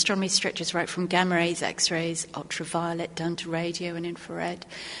astronomy, and astronomy stretches right from gamma rays, X-rays, ultraviolet, down to radio and infrared.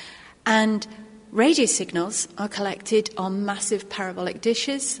 And radio signals are collected on massive parabolic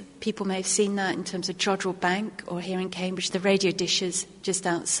dishes. People may have seen that in terms of Jodrell Bank, or here in Cambridge, the radio dishes just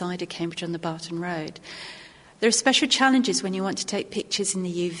outside of Cambridge on the Barton Road. There are special challenges when you want to take pictures in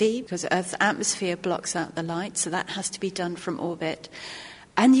the UV because Earth's atmosphere blocks out the light, so that has to be done from orbit.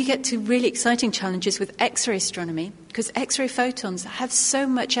 And you get to really exciting challenges with X-ray astronomy because X-ray photons have so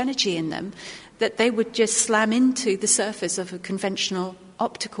much energy in them that they would just slam into the surface of a conventional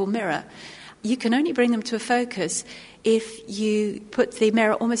optical mirror. You can only bring them to a focus if you put the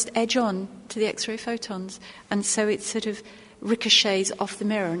mirror almost edge-on to the X-ray photons, and so it sort of ricochets off the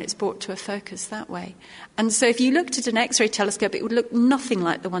mirror and it's brought to a focus that way. And so if you looked at an X-ray telescope, it would look nothing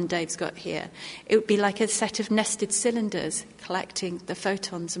like the one Dave's got here. It would be like a set of nested cylinders collecting the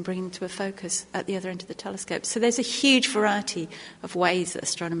photons and bringing them to a focus at the other end of the telescope. So there's a huge variety of ways that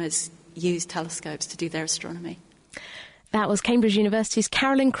astronomers use telescopes to do their astronomy. That was Cambridge University's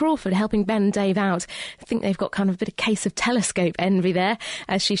Carolyn Crawford helping Ben and Dave out. I think they've got kind of a bit of case of telescope envy there,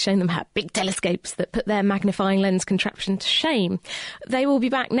 as she's shown them how big telescopes that put their magnifying lens contraption to shame. They will be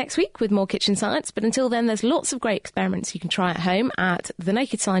back next week with more Kitchen Science, but until then there's lots of great experiments you can try at home at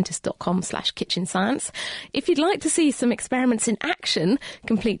thenakedscientist.com/kitchen science. If you'd like to see some experiments in action,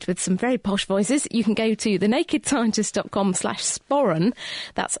 complete with some very posh voices, you can go to thenakedscientist.com/sporran.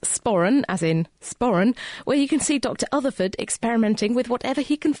 That's sporran, as in sporran, where you can see Dr. Otherford experimenting with whatever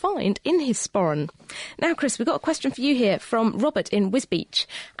he can find in his sporran. Now, Chris, we've got a question for you here from Robert in Wisbeach,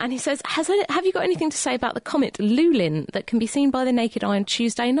 and he says, have you got anything to say about the comet Lulin that can be seen by the naked eye on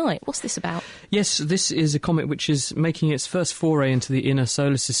Tuesday night? What's this about? Yes, this is a comet which is making its first foray into the inner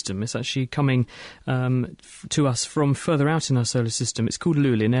solar system. It's actually coming to us from further out in our solar system. It's called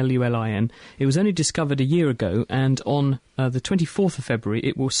Lulin, Lulin. It was only discovered a year ago, and on the 24th of February,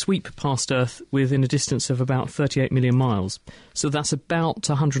 it will sweep past Earth within a distance of about 38 million miles. So that's about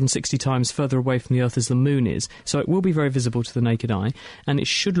 160 times further away from the Earth as the Moon is. So it will be very visible to the naked eye, and it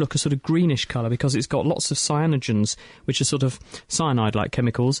should look a sort of greenish colour because it's got lots of cyanogens, which are sort of cyanide-like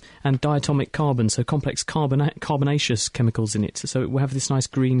chemicals, and diatomic carbon, so complex carbonaceous chemicals in it. So it will have this nice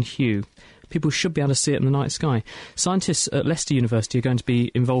green hue. People should be able to see it in the night sky. Scientists at Leicester University are going to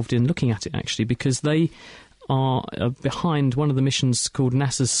be involved in looking at it, actually, because they are behind one of the missions called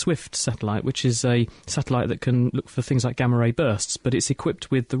NASA's SWIFT satellite, which is a satellite that can look for things like gamma-ray bursts, but it's equipped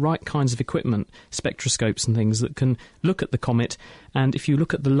with the right kinds of equipment, spectroscopes and things, that can look at the comet, and if you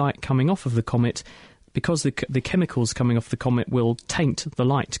look at the light coming off of the comet, because the chemicals coming off the comet will taint the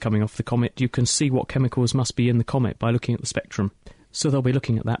light coming off the comet, you can see what chemicals must be in the comet by looking at the spectrum. So they'll be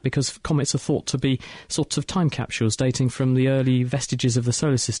looking at that because comets are thought to be sorts of time capsules dating from the early vestiges of the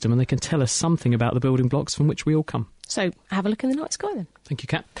solar system, and they can tell us something about the building blocks from which we all come. So have a look in the night sky then. Thank you,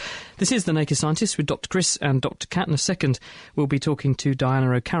 Kat. This is The Naked Scientist with Dr. Chris and Dr. Kat. In a second, we'll be talking to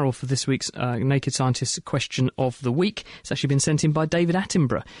Diana O'Carroll for this week's Naked Scientist question of the week. It's actually been sent in by David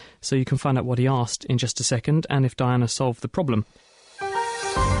Attenborough, so you can find out what he asked in just a second and if Diana solved the problem.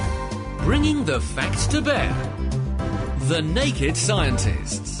 Bringing the facts to bear. The Naked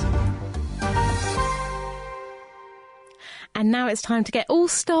Scientists. And now it's time to get all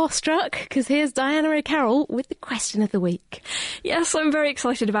starstruck, because here's Diana O'Carroll with the question of the week. Yes, I'm very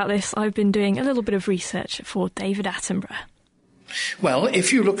excited about this. I've been doing a little bit of research for David Attenborough. Well,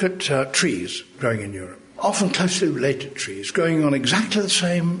 if you look at trees growing in Europe, often closely related trees growing on exactly the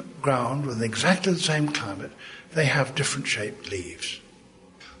same ground with exactly the same climate, they have different shaped leaves.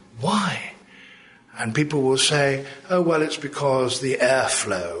 Why? And people will say, oh, well, it's because the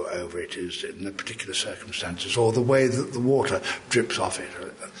airflow over it is in the particular circumstances, or the way that the water drips off it.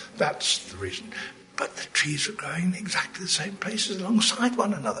 That's the reason. But the trees are growing in exactly the same places alongside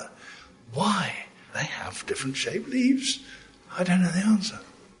one another. Why? They have different shaped leaves. I don't know the answer.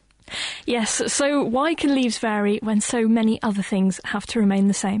 Yes, so why can leaves vary when so many other things have to remain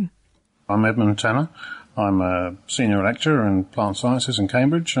the same? I'm Edmund Tanner. I'm a senior lecturer in plant sciences in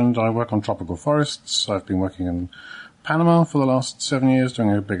Cambridge, and I work on tropical forests. I've been working in Panama for the last 7 years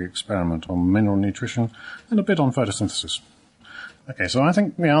doing a big experiment on mineral nutrition and a bit on photosynthesis. Okay, so I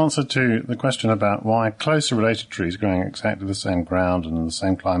think the answer to the question about why closely related trees growing exactly the same ground and in the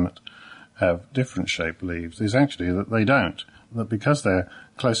same climate have different shaped leaves is actually that they don't. That because they're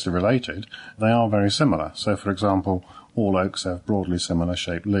closely related, they are very similar. So, for example, all oaks have broadly similar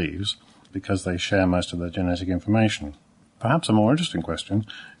shaped leaves because they share most of their genetic information. Perhaps a more interesting question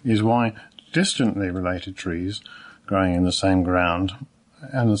is why distantly related trees growing in the same ground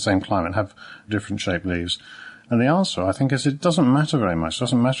and the same climate have different shaped leaves. And the answer, I think, is it doesn't matter very much. It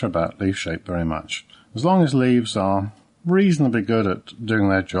doesn't matter about leaf shape very much. As long as leaves are reasonably good at doing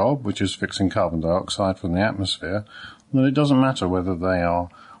their job, which is fixing carbon dioxide from the atmosphere, then it doesn't matter whether they are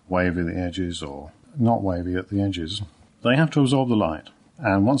wavy at the edges or not wavy at the edges. They have to absorb the light.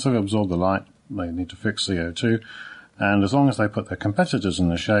 And once they've absorbed the light, they need to fix CO2. And as long as they put their competitors in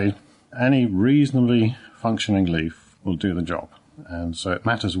the shade, any reasonably functioning leaf will do the job. And so it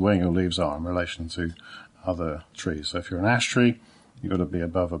matters where your leaves are in relation to other trees. So if you're an ash tree, you've got to be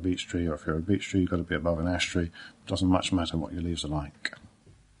above a beech tree, or if you're a beech tree, you've got to be above an ash tree. It doesn't much matter what your leaves are like.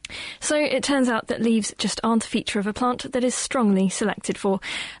 So it turns out that leaves just aren't a feature of a plant that is strongly selected for.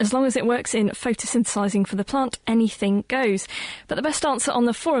 As long as it works in photosynthesising for the plant, anything goes. But the best answer on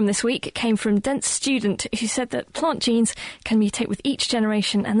the forum this week came from Dent's student, who said that plant genes can mutate with each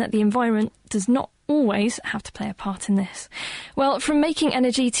generation and that the environment does not always have to play a part in this. Well, from making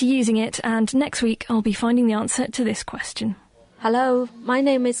energy to using it, and next week I'll be finding the answer to this question. Hello, my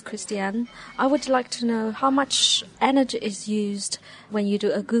name is Christiane. I would like to know how much energy is used when you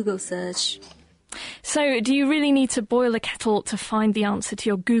do a Google search. So, do you really need to boil a kettle to find the answer to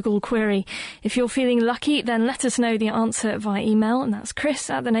your Google query? If you're feeling lucky, then let us know the answer via email, and that's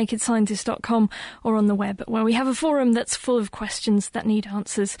chris@thenakedscientist.com, or on the web, where we have a forum that's full of questions that need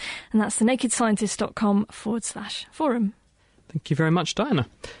answers, and that's thenakedscientist.com/forum. Thank you very much, Diana.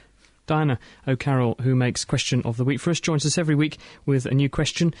 Diana O'Carroll, who makes Question of the Week for us, joins us every week with a new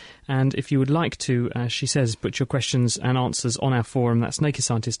question. And if you would like to, as she says, put your questions and answers on our forum, that's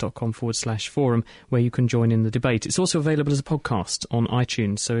nakedscientist.com/forum, where you can join in the debate. It's also available as a podcast on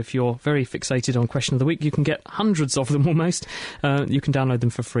iTunes. So if you're very fixated on Question of the Week, you can get hundreds of them almost. You can download them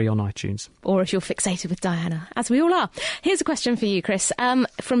for free on iTunes. Or if you're fixated with Diana, as we all are. Here's a question for you, Chris,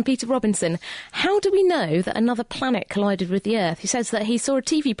 from Peter Robinson. How do we know that another planet collided with the Earth? He says that he saw a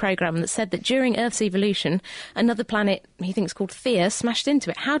TV programme that said that during Earth's evolution, another planet, he thinks called Theia, smashed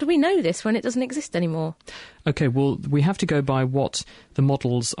into it. How do we know this when it doesn't exist anymore? OK, well, we have to go by what the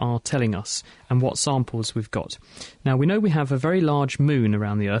models are telling us and what samples we've got. Now, we know we have a very large moon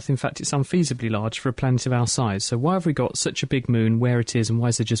around the Earth. In fact, it's unfeasibly large for a planet of our size. So why have we got such a big moon, where it is, and why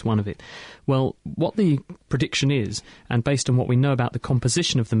is there just one of it? Well, what the prediction is, and based on what we know about the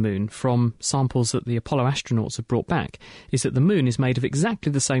composition of the moon from samples that the Apollo astronauts have brought back, is that the moon is made of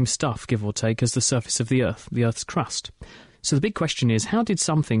exactly the same stuff, give or take, as the surface of the Earth's crust. So the big question is, how did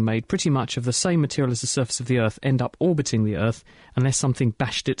something made pretty much of the same material as the surface of the Earth end up orbiting the Earth unless something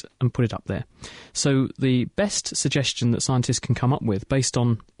bashed it and put it up there? So the best suggestion that scientists can come up with, based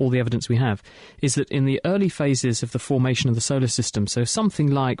on all the evidence we have, is that in the early phases of the formation of the solar system, so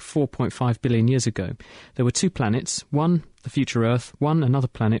something like 4.5 billion years ago, there were two planets, one the future Earth, one another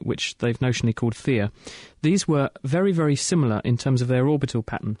planet, which they've notionally called Theia. These were very, very similar in terms of their orbital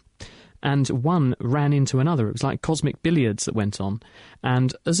pattern. And one ran into another. It was like cosmic billiards that went on.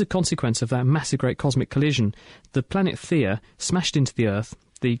 And as a consequence of that massive great cosmic collision, the planet Theia smashed into the Earth.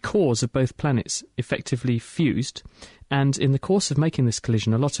 The cores of both planets effectively fused. And in the course of making this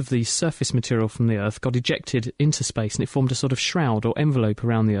collision, a lot of the surface material from the Earth got ejected into space, and it formed a sort of shroud or envelope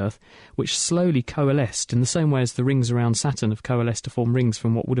around the Earth, which slowly coalesced in the same way as the rings around Saturn have coalesced to form rings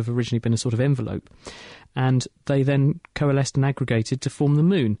from what would have originally been a sort of envelope. And they then coalesced and aggregated to form the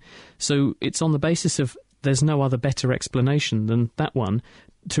moon. So it's on the basis of there's no other better explanation than that one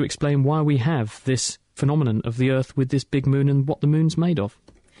to explain why we have this phenomenon of the Earth with this big moon and what the moon's made of.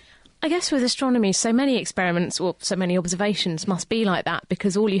 I guess with astronomy, so many experiments or so many observations must be like that,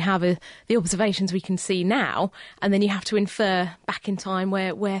 because all you have are the observations we can see now, and then you have to infer back in time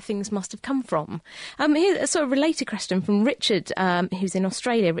where things must have come from. Here's a sort of related question from Richard, who's in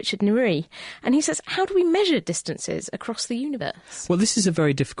Australia, Richard Nuri, and he says, how do we measure distances across the universe? Well, this is a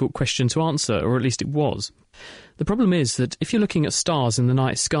very difficult question to answer, or at least it was. The problem is that if you're looking at stars in the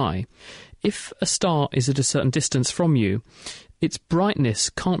night sky, if a star is at a certain distance from you, its brightness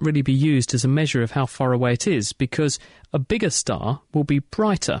can't really be used as a measure of how far away it is, because a bigger star will be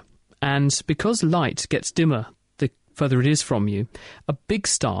brighter. And because light gets dimmer the further it is from you, a big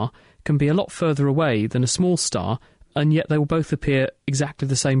star can be a lot further away than a small star, and yet they will both appear exactly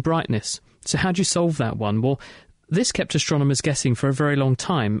the same brightness. So how do you solve that one? Well, this kept astronomers guessing for a very long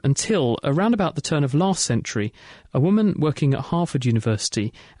time, until around about the turn of last century, a woman working at Harvard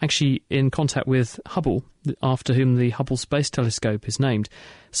University, actually in contact with Hubble, after whom the Hubble Space Telescope is named,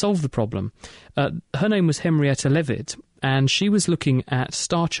 solved the problem. Her name was Henrietta Leavitt, and she was looking at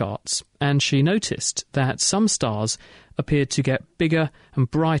star charts, and she noticed that some stars appeared to get bigger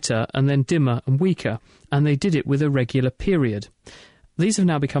and brighter and then dimmer and weaker, and they did it with a regular period. These have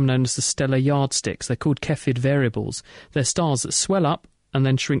now become known as the stellar yardsticks. They're called Cepheid variables. They're stars that swell up and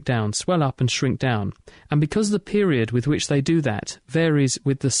then shrink down, swell up and shrink down. And because the period with which they do that varies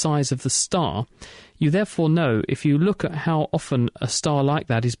with the size of the star, You therefore know, if you look at how often a star like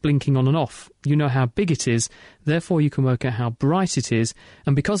that is blinking on and off, you know how big it is, therefore you can work out how bright it is,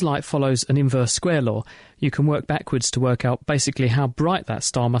 and because light follows an inverse square law, you can work backwards to work out basically how bright that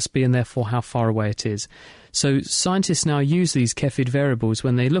star must be and therefore how far away it is. So scientists now use these Cepheid variables.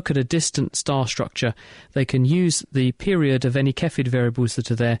 When they look at a distant star structure, they can use the period of any Cepheid variables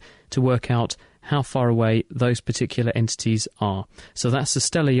that are there to work out how far away those particular entities are. So that's the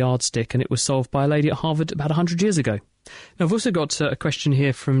stellar yardstick, and it was solved by a lady at Harvard about 100 years ago. Now, I've also got a question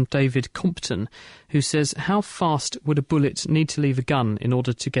here from David Compton, who says, how fast would a bullet need to leave a gun in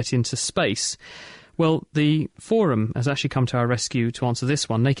order to get into space? Well, the forum has actually come to our rescue to answer this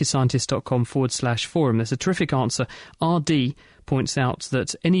one, nakedscientist.com/forum. There's a terrific answer. RD points out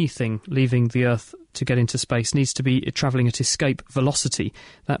that anything leaving the Earth to get into space needs to be travelling at escape velocity.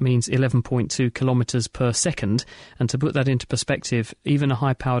 That means 11.2 kilometres per second. And to put that into perspective, even a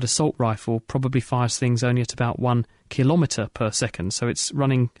high-powered assault rifle probably fires things only at about 1 kilometre per second. So it's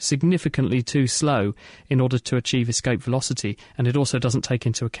running significantly too slow in order to achieve escape velocity. And it also doesn't take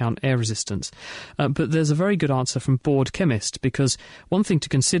into account air resistance. But there's a very good answer from Bored Chemist, because one thing to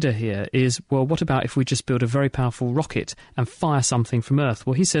consider here is, well, what about if we just build a very powerful rocket and fire something from Earth?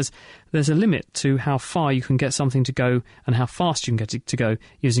 Well, he says there's a limit to how far you can get something to go and how fast you can get it to go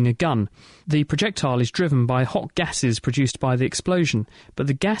using a gun. The projectile is driven by hot gases produced by the explosion, but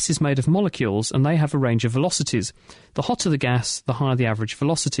the gas is made of molecules and they have a range of velocities. The hotter the gas, the higher the average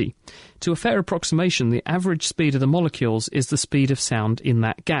velocity. To a fair approximation, the average speed of the molecules is the speed of sound in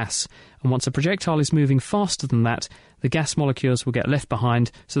that gas. And once a projectile is moving faster than that, the gas molecules will get left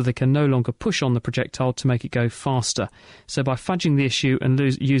behind, so they can no longer push on the projectile to make it go faster. So by fudging the issue and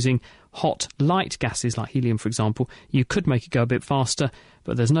using hot, light gases like helium, for example, you could make it go a bit faster,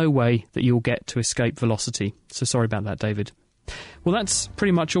 but there's no way that you'll get to escape velocity. So sorry about that, David. Well, that's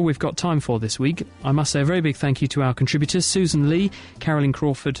pretty much all we've got time for this week. I must say a very big thank you to our contributors, Susan Lee, Carolyn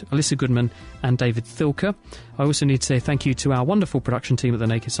Crawford, Alyssa Goodman and David Thilker. I also need to say thank you to our wonderful production team at The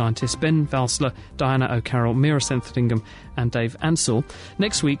Naked Scientist, Ben Valsler, Diana O'Carroll, Mira Senthringham and Dave Ansell.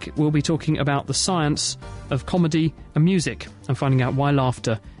 Next week, we'll be talking about the science of comedy and music and finding out why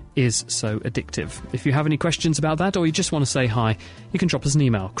laughter is so addictive. If you have any questions about that or you just want to say hi, you can drop us an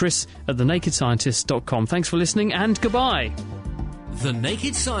email, chris@thenakedscientist.com. Thanks for listening and goodbye. The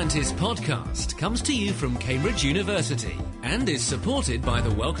Naked Scientist podcast comes to you from Cambridge University and is supported by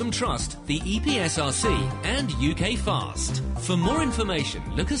the Wellcome Trust, the EPSRC and UK FAST. For more information,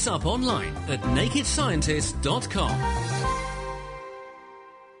 look us up online at nakedscientist.com.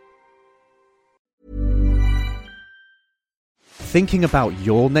 Thinking about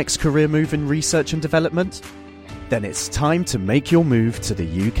your next career move in research and development? Then it's time to make your move to the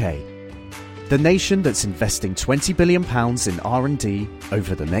UK. The nation that's investing £20 billion in R&D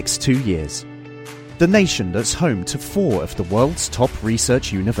over the next 2 years. The nation that's home to 4 of the world's top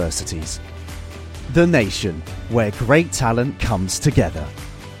research universities. The nation where great talent comes together.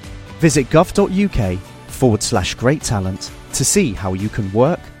 Visit gov.uk/great talent to see how you can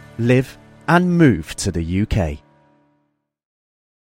work, live and move to the UK.